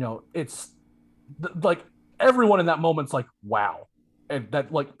it's like everyone in that moment's like, wow. And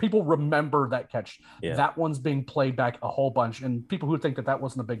that people remember that catch. Yeah. That one's being played back a whole bunch, and people who think that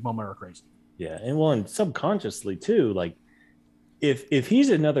wasn't a big moment are crazy. Yeah, and subconsciously too, like if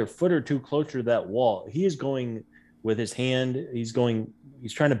he's another foot or two closer to that wall, he is going with his hand. He's trying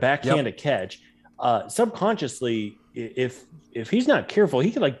to backhand a catch. Subconsciously, if he's not careful,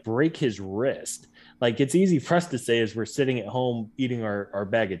 he could break his wrist. It's easy for us to say as we're sitting at home eating our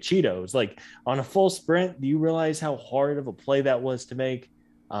bag of Cheetos. On a full sprint, do you realize how hard of a play that was to make?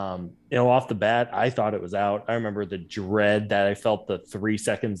 Off the bat, I thought it was out. I remember the dread that I felt the 3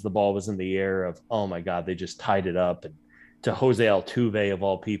 seconds the ball was in the air of, oh my God, they just tied it up. And to Jose Altuve of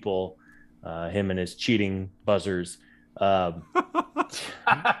all people, him and his cheating buzzers. That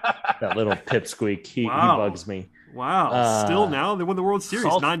little pipsqueak, he bugs me. Wow. Still now? They won the World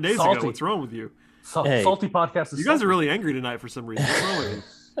Series 9 days ago. What's wrong with you? Salty podcast. You guys are really angry tonight for some reason. What's wrong with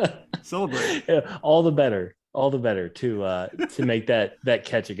you? Celebrate. Yeah, all the better to make that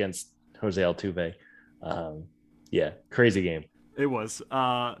catch against Jose Altuve. Crazy game. It was.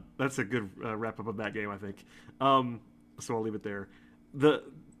 That's a good wrap up of that game, I think. So I'll leave it there. The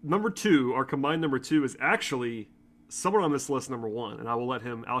number 2, our combined number 2, is actually someone on this list number 1, and I will let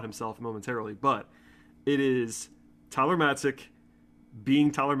him out himself momentarily, but it is Tyler Matzik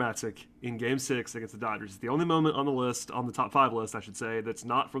being Tyler Matzik in Game 6 against the Dodgers. It's the only moment on the list, on the top 5 list, I should say, that's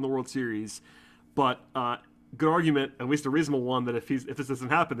not from the World Series. But good argument, at least a reasonable one, that if this doesn't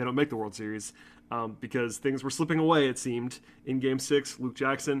happen, they don't make the World Series because things were slipping away, it seemed, in Game 6. Luke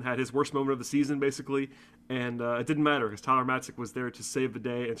Jackson had his worst moment of the season, basically, and it didn't matter because Tyler Matzik was there to save the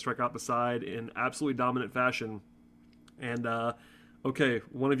day and strike out the side in absolutely dominant fashion. And, okay,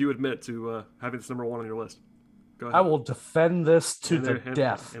 one of you admit to having this number 1 on your list. Go ahead. I will defend this to the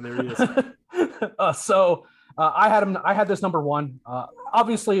death. And there he is. So I had this number 1.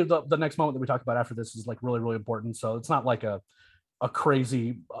 Obviously, the next moment that we talk about after this is really, really important. So it's not like a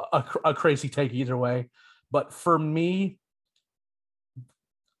crazy take either way. But for me,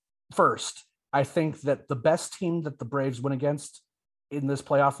 first, I think that the best team that the Braves went against in this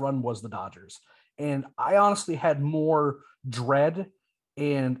playoff run was the Dodgers. And I honestly had more dread,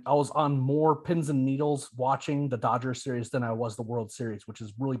 and I was on more pins and needles watching the Dodgers series than I was the World Series, which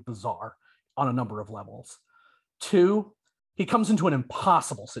is really bizarre on a number of levels. 2, he comes into an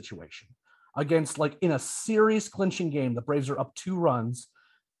impossible situation against, in a series clinching game. The Braves are up 2 runs.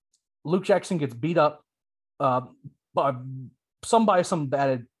 Luke Jackson gets beat up by some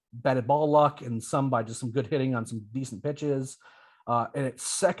batted ball luck and some by just some good hitting on some decent pitches. And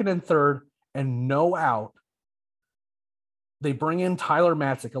it's 2nd and 3rd and no out. They bring in Tyler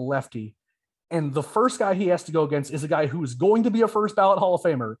Matzik, a lefty, and the first guy he has to go against is a guy who is going to be a first ballot Hall of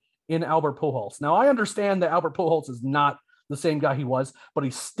Famer in Albert Pujols. Now, I understand that Albert Pujols is not the same guy he was, but he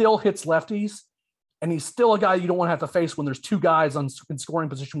still hits lefties, and he's still a guy you don't want to have to face when there's 2 guys in scoring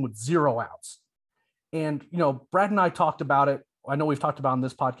position with 0 outs. And, Brad and I talked about it. I know we've talked about on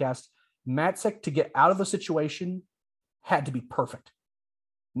this podcast. Matzik, to get out of the situation, had to be perfect.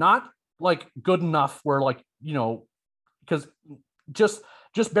 Not good enough where because just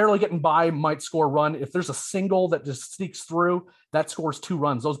barely getting by might score a run. If there's a single that just sneaks through, that scores 2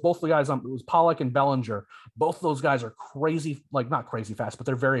 runs. Both the guys, it was Pollock and Bellinger. Both of those guys are crazy, not crazy fast, but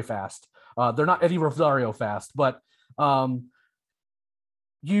they're very fast. They're not Eddie Rosario fast, but in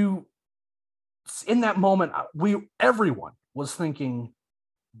that moment, everyone was thinking,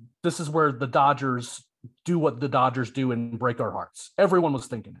 this is where the Dodgers do what the Dodgers do and break our hearts. Everyone was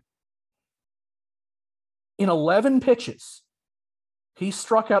thinking it. In 11 pitches, he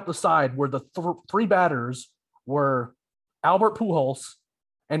struck out the side where the 3 batters were Albert Pujols,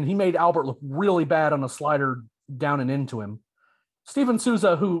 and he made Albert look really bad on a slider down and into him. Steven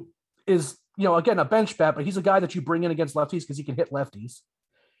Souza, who is, again, a bench bat, but he's a guy that you bring in against lefties because he can hit lefties.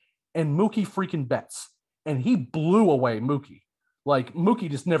 And Mookie freaking Betts. And he blew away Mookie. Like,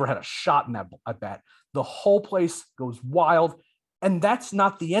 Mookie just never had a shot in that at bat. The whole place goes wild. And that's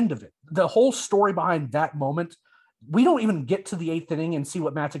not the end of it. The whole story behind that moment, we don't even get to the 8th inning and see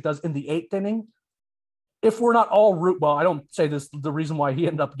what Matzek does in the 8th inning. If we're not all well, I don't say this the reason why he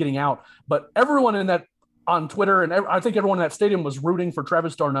ended up getting out, but everyone in that on Twitter, and I think everyone in that stadium was rooting for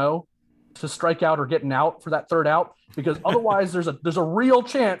Travis d'Arnaud to strike out or getting out for that third out, because otherwise there's a real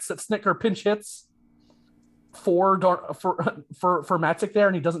chance that Snitker pinch hits for Matzek there,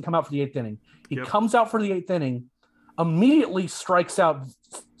 and he doesn't come out for the 8th inning. He comes out for the 8th inning, immediately strikes out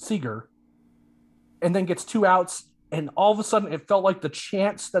Seager, and then gets 2 outs. And all of a sudden, it felt like the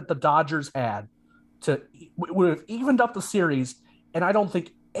chance that the Dodgers had would have evened up the series. And I don't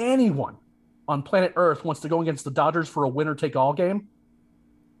think anyone on planet Earth wants to go against the Dodgers for a winner-take-all game.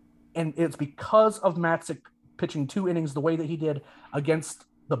 And it's because of Matzek pitching 2 innings the way that he did against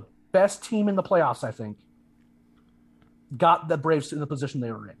the best team in the playoffs, I think, got the Braves in the position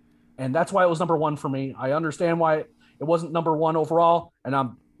they were in. And that's why it was number 1 for me. I understand why it wasn't number 1 overall, and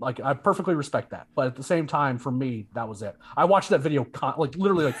I perfectly respect that. But at the same time, for me, that was it. I watched that video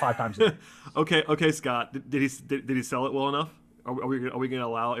literally 5 times a day. Okay, Scott. Did he sell it well enough? Are we going to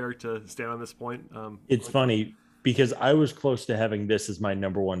allow Eric to stand on this point? It's funny because I was close to having this as my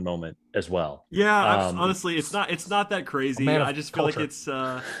number 1 moment as well. Yeah, honestly, it's not that crazy. I just feel like it's.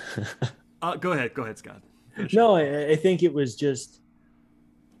 Go ahead, Scott. No, I think it was just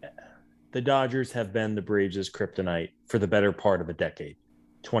the Dodgers have been the Braves' kryptonite for the better part of a decade.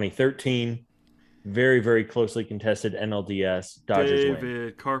 2013, very, very closely contested NLDS. Dodgers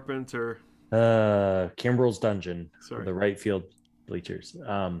David Carpenter. Kimbrel's Dungeon. Sorry. The right field bleachers.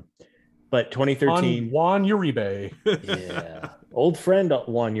 But 2013. Juan Uribe. Yeah. Old friend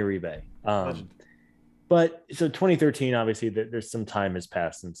Juan Uribe. But so 2013, obviously, there's some time has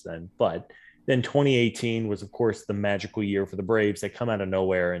passed since then. But then 2018 was, of course, the magical year for the Braves. They come out of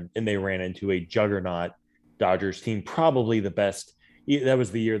nowhere and they ran into a juggernaut Dodgers team, probably the best. That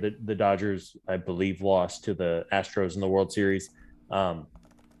was the year that the Dodgers, I believe, lost to the Astros in the World Series. That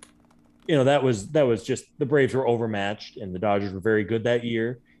was just the Braves were overmatched and the Dodgers were very good that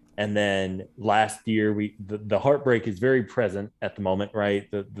year. And then last year, the heartbreak is very present at the moment, right?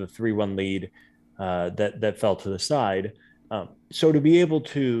 The 3-1 lead that fell to the side. So to be able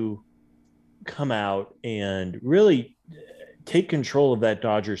to come out and really take control of that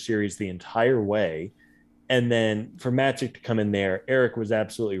Dodger series the entire way, and then for Matzek to come in there, Eric was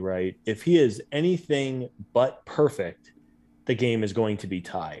absolutely right. If he is anything but perfect, the game is going to be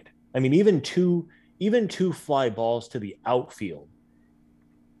tied. I mean, even two fly balls to the outfield,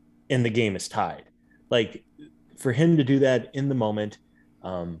 and the game is tied. Like, for him to do that in the moment,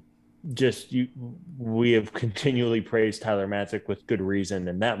 we have continually praised Tyler Matzek with good reason,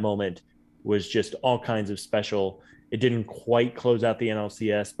 and that moment was just all kinds of special. It didn't quite close out the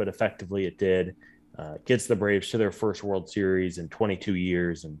NLCS, but effectively it did. Gets the Braves to their first World Series in 22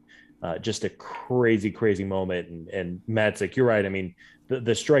 years, and just a crazy, crazy moment. And Matzek, you're right. I mean,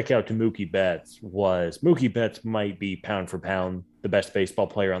 the strikeout to Mookie Betts might be pound for pound the best baseball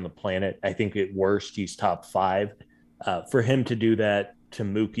player on the planet. I think at worst he's top 5. For him to do that to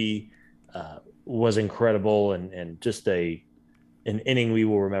Mookie was incredible, and just an inning we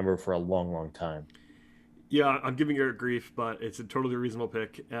will remember for a long, long time. Yeah, I'm giving Eric grief, but it's a totally reasonable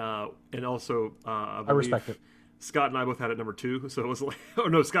pick. And also, I respect it. Scott and I both had it number 2, so it was like, oh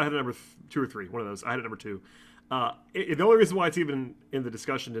no, Scott had it number 2 or 3, one of those. I had it number 2. The only reason why it's even in the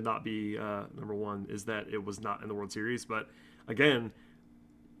discussion to not be number 1 is that it was not in the World Series. But again,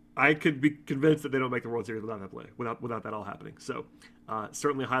 I could be convinced that they don't make the World Series without that play, without that all happening. So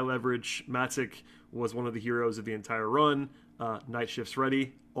certainly high leverage. Matzek was one of the heroes of the entire run. Night shifts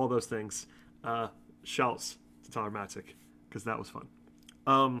ready, all those things. Shouts to Tyler Matzek, because that was fun.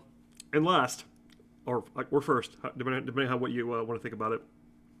 And last, or first, depending on what you want to think about it,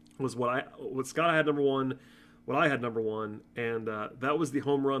 was what Scott had number 1, what I had number 1, and that was the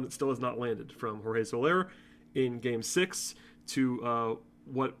home run that still has not landed from Jorge Soler in Game 6 to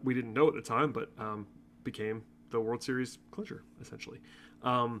what we didn't know at the time, but became the World Series clincher, essentially.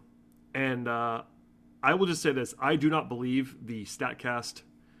 And I will just say this: I do not believe the Statcast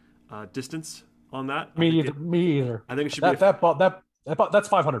distance on that. Me either. I think it should be that's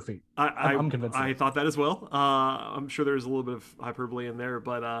 500 feet. I'm convinced. I thought that as well. I'm sure there's a little bit of hyperbole in there,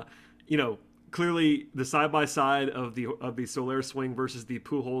 but clearly the side by side of the Soler swing versus the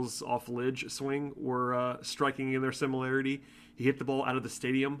Pujols off Lidge swing were striking in their similarity. He hit the ball out of the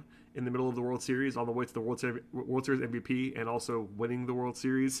stadium in the middle of the World Series on the way to the World Series MVP and also winning the World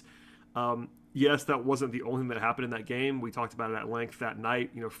Series. Yes, that wasn't the only thing that happened in that game. We talked about it at length that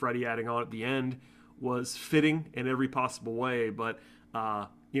night. Freddie adding on at the end was fitting in every possible way. But,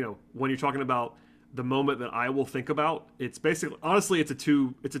 when you're talking about the moment that I will think about, it's basically, honestly, it's a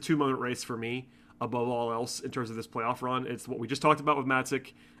two moment race for me above all else in terms of this playoff run. It's what we just talked about with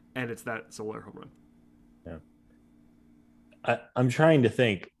Matzik, and it's that Soler home run. Yeah. I'm trying to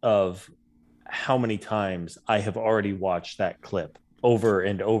think of how many times I have already watched that clip over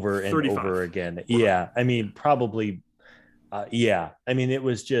and over and 35. over again. Yeah. I mean, probably. Yeah. I mean, it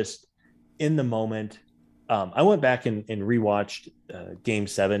was just in the moment. I went back and rewatched Game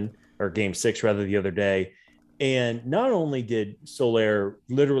 7 or Game 6 rather the other day. And not only did Soler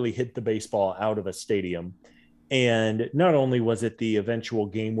literally hit the baseball out of a stadium, and not only was it the eventual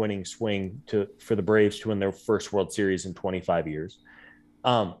game-winning swing for the Braves to win their first World Series in 25 years,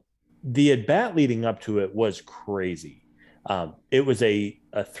 the at-bat leading up to it was crazy. It was a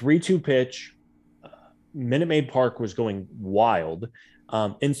 3-2 pitch. Minute Maid Park was going wild.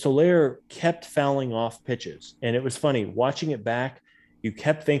 And Soler kept fouling off pitches. And it was funny watching it back. You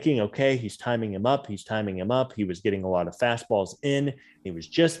kept thinking, okay, he's timing him up. He was getting a lot of fastballs in. He was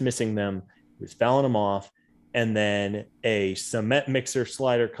just missing them. He was fouling them off. And then a cement mixer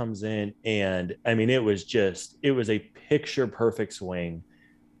slider comes in. And I mean, it was a picture perfect swing.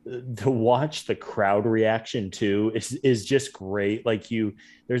 To watch the crowd reaction too is just great. Like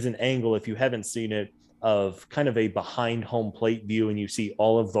there's an angle, if you haven't seen it, of kind of a behind home plate view, and you see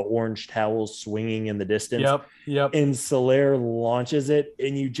all of the orange towels swinging in the distance. Yep. And Soler launches it,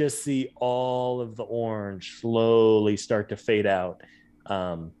 and you just see all of the orange slowly start to fade out.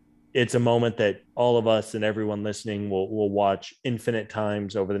 It's a moment that all of us and everyone listening will watch infinite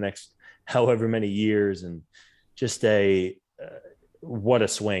times over the next however many years. And just what a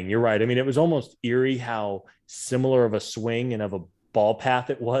swing. You're right. I mean, it was almost eerie how similar of a swing and of a ball path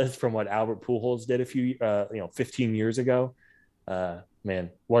it was from what Albert Pujols did 15 years ago. Man,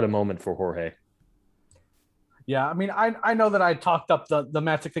 what a moment for Jorge. Yeah, I mean, I know that I talked up the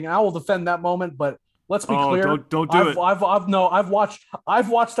Matzik thing. I will defend that moment, but let's be clear. Don't do it. I've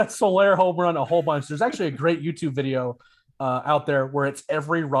watched that Soler home run a whole bunch. There's actually a great YouTube video out there where it's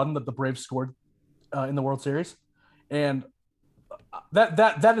every run that the Braves scored in the World Series, and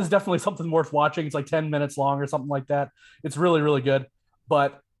that is definitely something worth watching. It's like 10 minutes long or something like that. It's really, really good.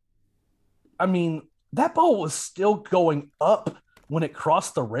 But I mean, that ball was still going up when it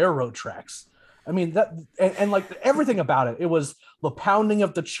crossed the railroad tracks. I mean, that and like everything about it. It was the pounding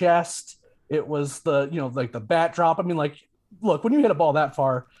of the chest. It was the, like the bat drop. I mean, like, look, when you hit a ball that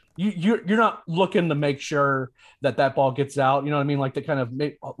far, you're not looking to make sure that ball gets out. You know what I mean? Like to kind of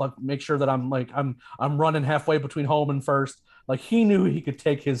make sure that I'm running halfway between home and first. Like he knew he could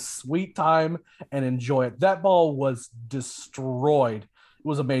take his sweet time and enjoy it. That ball was destroyed. It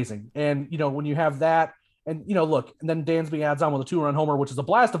was amazing. And, when you have that and, look, and then Dansby adds on with a 2-run homer, which is a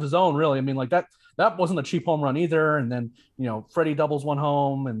blast of his own, really. I mean, like that wasn't a cheap home run either. And then, Freddie doubles one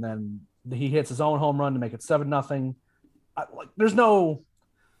home and then he hits his own home run to make it 7-0. There's no,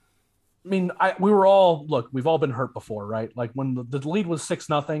 I mean, we've all been hurt before, right? Like when the lead was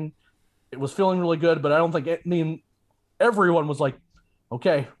 6-0, it was feeling really good, but I don't think everyone was like,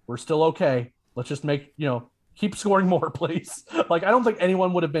 okay, we're still okay. Let's just keep scoring more, please. Like, I don't think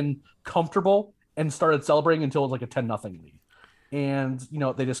anyone would have been comfortable and started celebrating until it was like a 10-0 lead. And,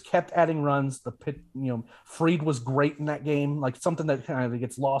 they just kept adding runs. The pit, Fried was great in that game. Like something that kind of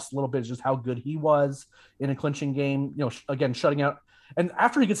gets lost a little bit is just how good he was in a clinching game, again, shutting out. And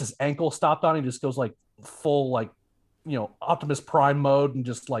after he gets his ankle stopped on, he just goes like full, Optimus Prime mode and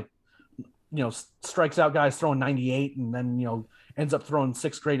just like, strikes out guys throwing 98 and then, ends up throwing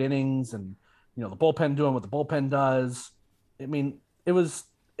 6 great innings and, the bullpen doing what the bullpen does. I mean, it was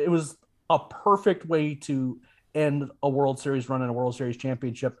a perfect way to end a World Series run and a World Series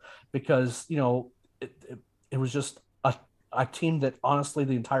championship because, it was just a team that honestly,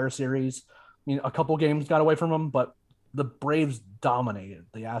 the entire series, a couple games got away from them, but the Braves dominated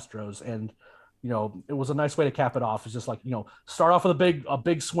the Astros and, it was a nice way to cap it off. It's just like, start off with a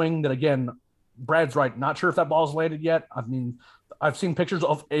big swing that, again, Brad's right. Not sure if that ball's landed yet. I mean, I've seen pictures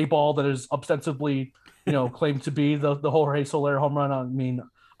of a ball that is ostensibly, claimed to be the Jorge Soler home run. I mean,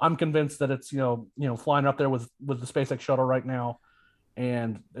 I'm convinced that it's, flying up there with the SpaceX shuttle right now.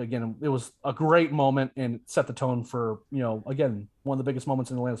 And again, it was a great moment and it set the tone for, again, one of the biggest moments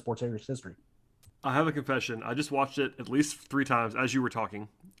in Atlanta sports history. I have a confession. I just watched it at least 3 times as you were talking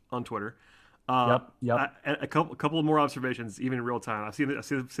on Twitter. Yep. A couple of more observations, even in real time. I've seen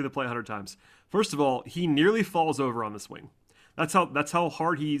the play 100 times. First of all, he nearly falls over on the swing. That's how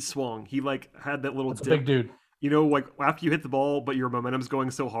hard he swung. He like had that little That's a dip. big dude. You know, like after you hit the ball, but your momentum's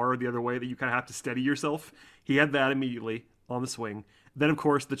going so hard the other way that you kind of have to steady yourself. He had that immediately on the swing. Then, of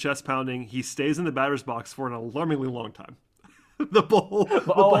course, the chest pounding. He stays in the batter's box for an alarmingly long time. The ball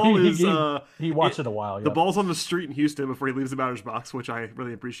is he watched it a while. The ball's on the street in Houston before he leaves the batter's box, which I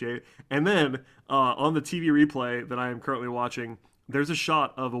really appreciate. And then on the TV replay that I am currently watching, there's a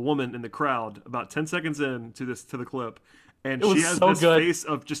shot of a woman in the crowd about 10 seconds in to the clip, and she has this face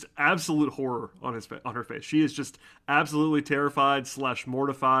of just absolute horror on her face. She is just absolutely terrified /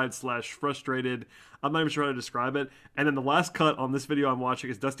 mortified / frustrated. I'm not even sure how to describe it. And then the last cut on this video I'm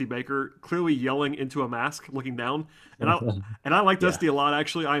watching is Dusty Baker clearly yelling into a mask, looking down. And I like Dusty a lot,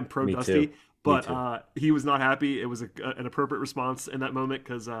 actually. I am pro Dusty. Too. But he was not happy. It was an appropriate response in that moment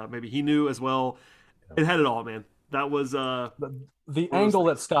because maybe he knew as well. It had it all, man. That was the angle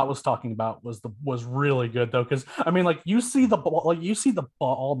that Scott was talking about was really good though, because I mean, like you see the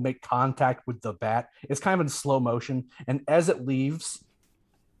ball make contact with the bat. It's kind of in slow motion, and as it leaves,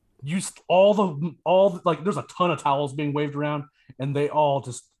 like there's a ton of towels being waved around, and they all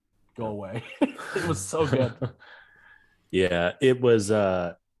just go away. It was so good. Yeah, it was.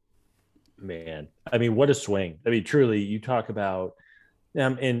 Man, I mean, what a swing! I mean, truly, you talk about.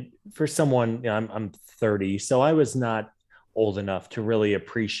 And for someone, I'm 30, so I was not old enough to really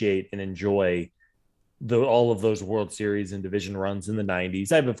appreciate and enjoy all of those World Series and division runs in the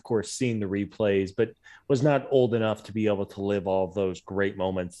 90s. I've, of course, seen the replays, but was not old enough to be able to live all of those great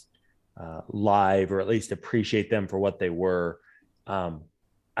moments live, or at least appreciate them for what they were.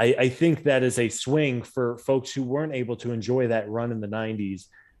 I think that is a swing for folks who weren't able to enjoy that run in the 90s,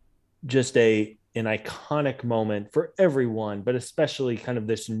 just an iconic moment for everyone, but especially kind of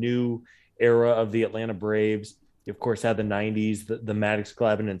this new era of the Atlanta Braves. You, of course, had the 90s, the Maddox,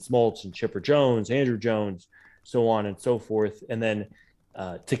 Glavine, and Smoltz, and Chipper Jones, Andrew Jones, so on and so forth. And then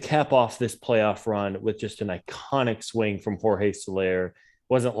to cap off this playoff run with just an iconic swing from Jorge Soler. It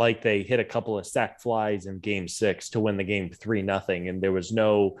wasn't like they hit a couple of sac flies in Game 6 to win the game 3-0, and there was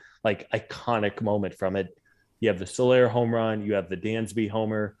no like iconic moment from it. You have the Soler home run, you have the Dansby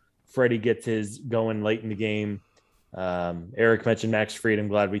homer, Freddie gets his going late in the game. Eric mentioned Max Fried. I'm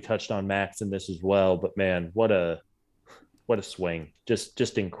glad we touched on Max in this as well. But man, what a swing!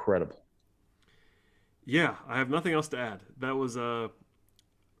 Just incredible. Yeah, I have nothing else to add. That was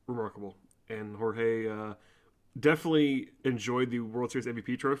remarkable, and Jorge definitely enjoyed the World Series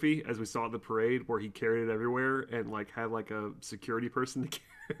MVP trophy, as we saw at the parade, where he carried it everywhere and like had like a security person to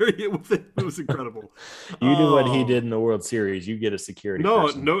carry it with it. It was incredible. You do what he did in the World Series, you get a security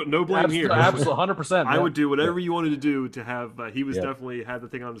person. No blame here. Absolutely, 100%. I would do whatever you wanted to do to have. He was definitely had the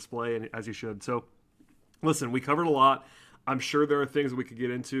thing on display, and as he should. So, listen, we covered a lot. I'm sure there are things that we could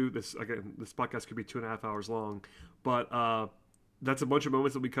get into. This podcast could be 2.5 hours long, but that's a bunch of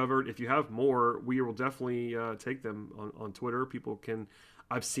moments that we covered. If you have more, we will definitely take them on Twitter. People can.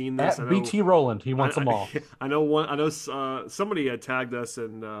 I've seen this. At BT Rowland, he wants them all. I know. Somebody had tagged us,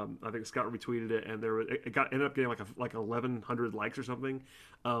 and I think Scott retweeted it, and ended up getting like 1,100 likes or something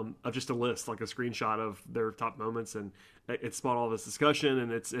of just a list, like a screenshot of their top moments, and it spawned all this discussion,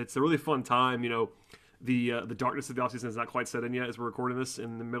 and it's a really fun time. You know, the darkness of the offseason is not quite set in yet as we're recording this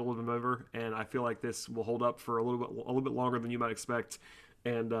in the middle of November, and I feel like this will hold up for a little bit longer than you might expect.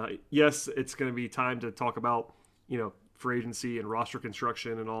 And yes, it's going to be time to talk about free agency and roster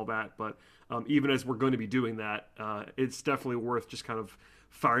construction and all that. But even as we're going to be doing that, it's definitely worth just kind of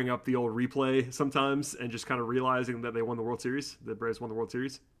firing up the old replay sometimes and just kind of realizing that they won the World Series. The Braves won the World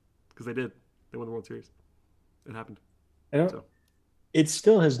Series because they did. They won the World Series. It happened. It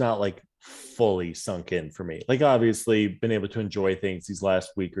still has not like fully sunk in for me. Like obviously been able to enjoy things these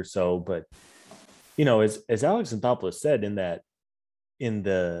last week or so, but as Alex Anthopoulos said in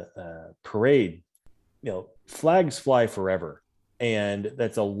the parade, flags fly forever. And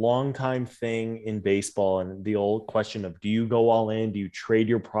that's a long time thing in baseball. And the old question of, do you go all in? Do you trade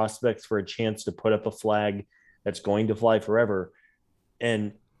your prospects for a chance to put up a flag that's going to fly forever?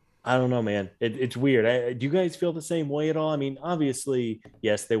 And I don't know, man. It's weird. Do you guys feel the same way at all? I mean, obviously,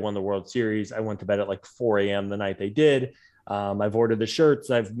 yes, they won the World Series. I went to bed at like 4 a.m. the night they did. I've ordered the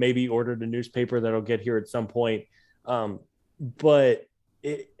shirts. I've maybe ordered a newspaper that'll get here at some point. But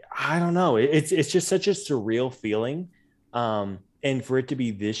I don't know. It's just such a surreal feeling. And for it to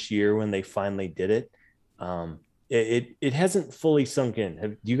be this year when they finally did it, it hasn't fully sunk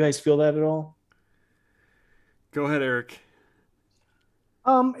in. Do you guys feel that at all? Go ahead, Eric.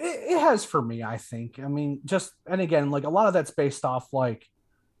 It has for me, I think. I mean, and again, like a lot of that's based off like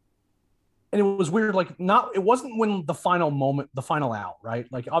and it was weird. Like, it wasn't when the final moment, the final out, right?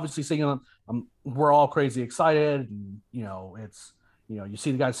 Like, obviously seeing them, we're all crazy excited, and it's you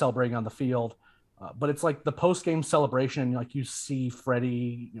see the guys celebrating on the field, but it's like the post game celebration. Like, you see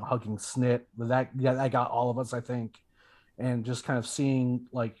Freddie, hugging Snit. That got all of us, I think, and just kind of seeing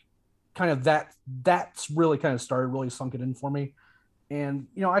like kind of that's really kind of started really sunk it in for me. And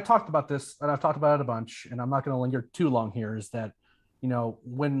I talked about this, and I've talked about it a bunch, and I'm not going to linger too long here. Is that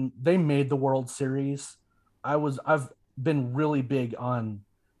when they made the World Series, I've been really big on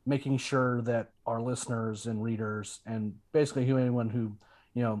making sure that our listeners and readers, and basically anyone who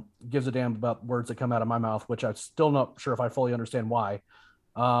gives a damn about words that come out of my mouth, which I'm still not sure if I fully understand why.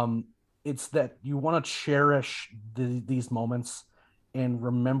 It's that you want to cherish these moments and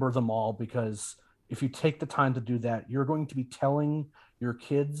remember them all, because if you take the time to do that, you're going to be telling your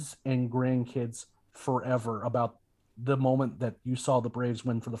kids and grandkids forever about the moment that you saw the Braves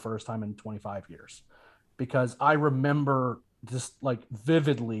win for the first time in 25 years. Because I remember just like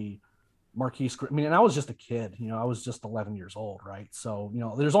vividly Marquise. I mean, and I was just a kid, I was just 11 years old. Right. So,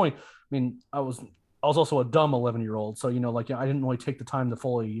 there's only, I was also a dumb 11-year-old. So, like, I didn't really take the time to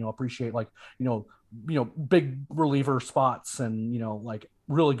fully, appreciate like, big reliever spots and, like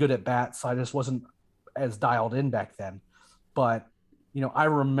really good at bats. I just wasn't as dialed in back then. But, I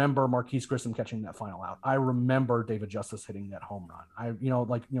remember Marquise Grissom catching that final out. I remember David Justice hitting that home run.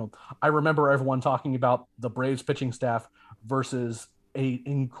 I remember everyone talking about the Braves pitching staff versus a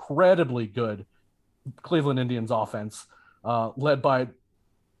incredibly good Cleveland Indians offense, led by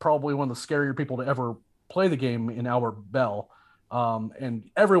probably one of the scarier people to ever play the game in Albert Bell. And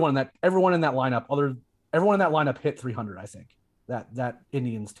everyone in that lineup hit 300, I think, that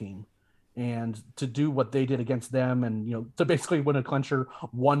Indians team. And to do what they did against them, and to basically win a clincher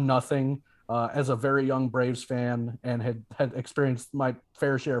 1-0, as a very young Braves fan, and had experienced my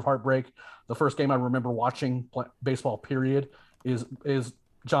fair share of heartbreak. The first game I remember watching baseball, period, is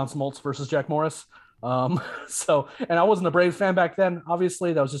John Smoltz versus Jack Morris. So, and I wasn't a Braves fan back then.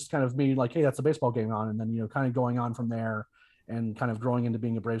 Obviously, that was just kind of me, like, hey, that's a baseball game on, and then kind of going on from there, and kind of growing into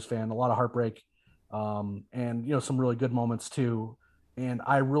being a Braves fan. A lot of heartbreak, and some really good moments too. And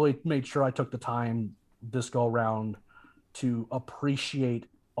I really made sure I took the time this go around to appreciate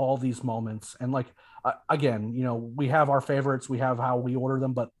all these moments. And like, again, we have our favorites, we have how we order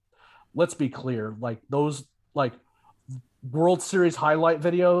them, but let's be clear, like those like World Series highlight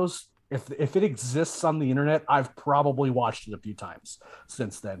videos, if it exists on the internet, I've probably watched it a few times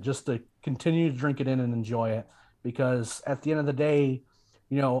since then, just to continue to drink it in and enjoy it. Because at the end of the day,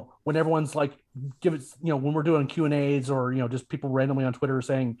 when everyone's like, when we're doing Q&As, or, just people randomly on Twitter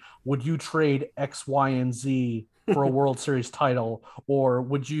saying, would you trade X, Y, and Z for a World Series title? Or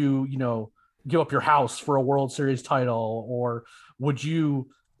would you, give up your house for a World Series title? Or would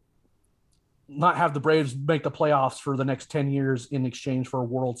you not have the Braves make the playoffs for the next 10 years in exchange for a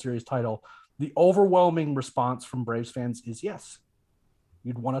World Series title? The overwhelming response from Braves fans is yes,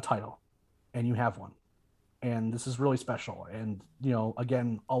 you'd want a title, and you have one. And this is really special. And,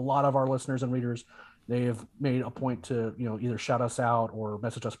 again, a lot of our listeners and readers, they have made a point to, either shout us out or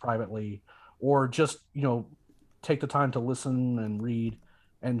message us privately, or just, take the time to listen and read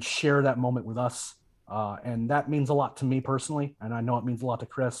and share that moment with us. And that means a lot to me personally. And I know it means a lot to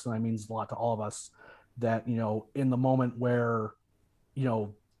Chris, and it means a lot to all of us, that, in the moment where,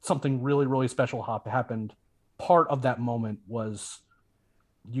 something really, really special happened, part of that moment was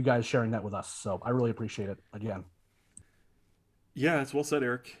you guys sharing that with us. So I really appreciate it again. Yeah, it's well said,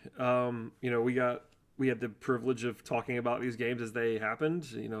 Eric. We had the privilege of talking about these games as they happened,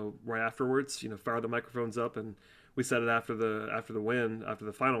 right afterwards, fire the microphones up, and we said it after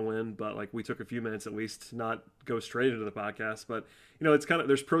the final win, but like we took a few minutes at least to not go straight into the podcast. But it's kind of,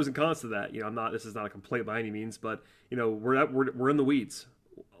 there's pros and cons to that. This is not a complaint by any means, but we're in the weeds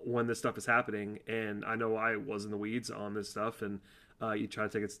when this stuff is happening, and I know I was in the weeds on this stuff, and you try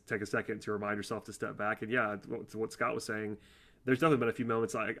to take a second to remind yourself to step back. And yeah, to what Scott was saying, there's definitely been a few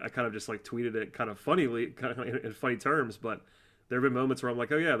moments I kind of just like tweeted it kind of funnily, kind of in funny terms, but there have been moments where I'm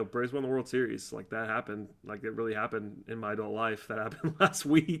like, oh yeah, the Braves won the World Series. Like that happened. Like it really happened in my adult life. That happened last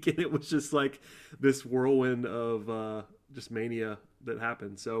week, and it was just like this whirlwind of just mania that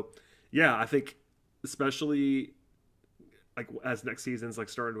happened. So yeah, I think especially like as next season's like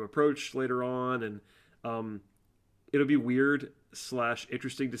starting to approach later on, and it'll be weird /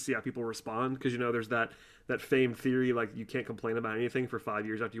 interesting to see how people respond, because there's that famed theory, like you can't complain about anything for 5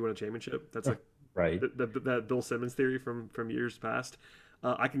 years after you win a championship. That's like right, that Bill Simmons theory from years past.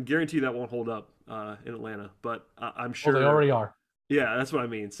 I can guarantee that won't hold up in Atlanta, but I'm sure they already are. Yeah, that's what I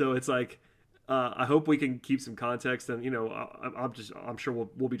mean. So it's like I hope we can keep some context, and I'm sure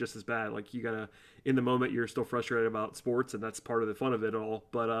we'll be just as bad. Like, you gotta, in the moment, you're still frustrated about sports, and that's part of the fun of it all.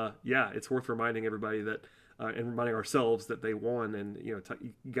 But yeah, it's worth reminding everybody that, and reminding ourselves that they won, and you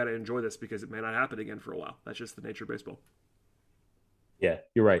got to enjoy this because it may not happen again for a while. That's just the nature of baseball. Yeah,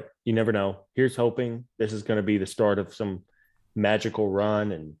 you're right. You never know. Here's hoping this is going to be the start of some magical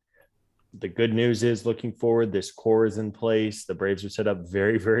run. And the good news is, looking forward, this core is in place. The Braves are set up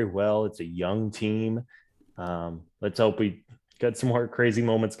very, very well. It's a young team. Let's hope we got some more crazy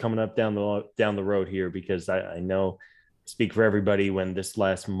moments coming up down the road here, because I know, speak for everybody, when this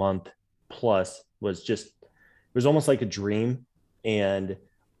last month plus was just, it was almost like a dream. And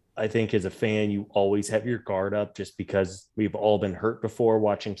I think as a fan, you always have your guard up, just because we've all been hurt before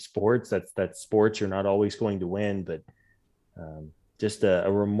watching sports. That's sports. You're not always going to win, but just a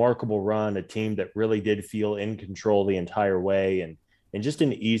remarkable run, a team that really did feel in control the entire way, and just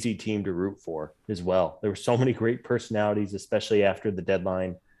an easy team to root for as well. There were so many great personalities, especially after the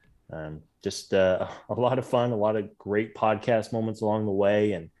deadline. Just a lot of fun, a lot of great podcast moments along the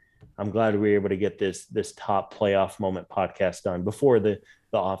way. And I'm glad we were able to get this top playoff moment podcast done before the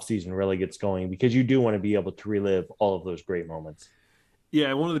off season really gets going, because you do want to be able to relive all of those great moments. Yeah,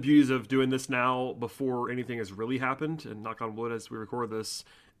 and one of the beauties of doing this now before anything has really happened, and knock on wood as we record this,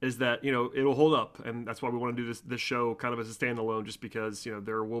 is that, it'll hold up. And that's why we want to do this show kind of as a standalone, just because,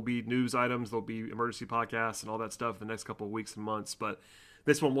 there will be news items, there'll be emergency podcasts and all that stuff the next couple of weeks and months. But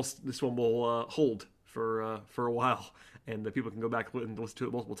this one will hold for a while, and the people can go back and listen to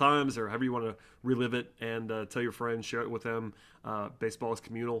it multiple times, or however you want to relive it, and tell your friends, share it with them. Baseball is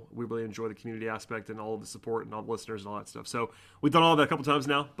communal. We really enjoy the community aspect and all of the support and all the listeners and all that stuff. So we've done all that a couple times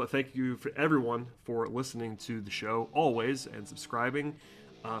now, but thank you for everyone for listening to the show always and subscribing.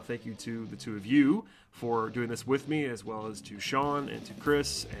 Thank you to the two of you for doing this with me, as well as to Sean and to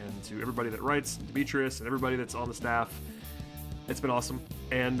Chris and to everybody that writes, and Demetrius and everybody that's on the staff. It's been awesome.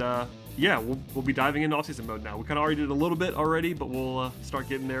 And yeah, we'll be diving into off-season mode now. We kind of already did a little bit already, but we'll start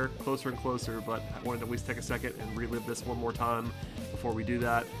getting there closer and closer. But I wanted to at least take a second and relive this one more time before we do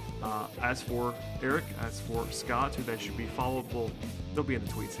that. As for Eric, as for Scott, who they should be followed, well, they'll be in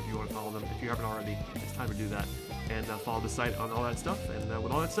the tweets if you want to follow them. If you haven't already, it's time to do that. And follow the site on all that stuff. And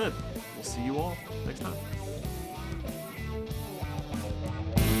with all that said, we'll see you all next time.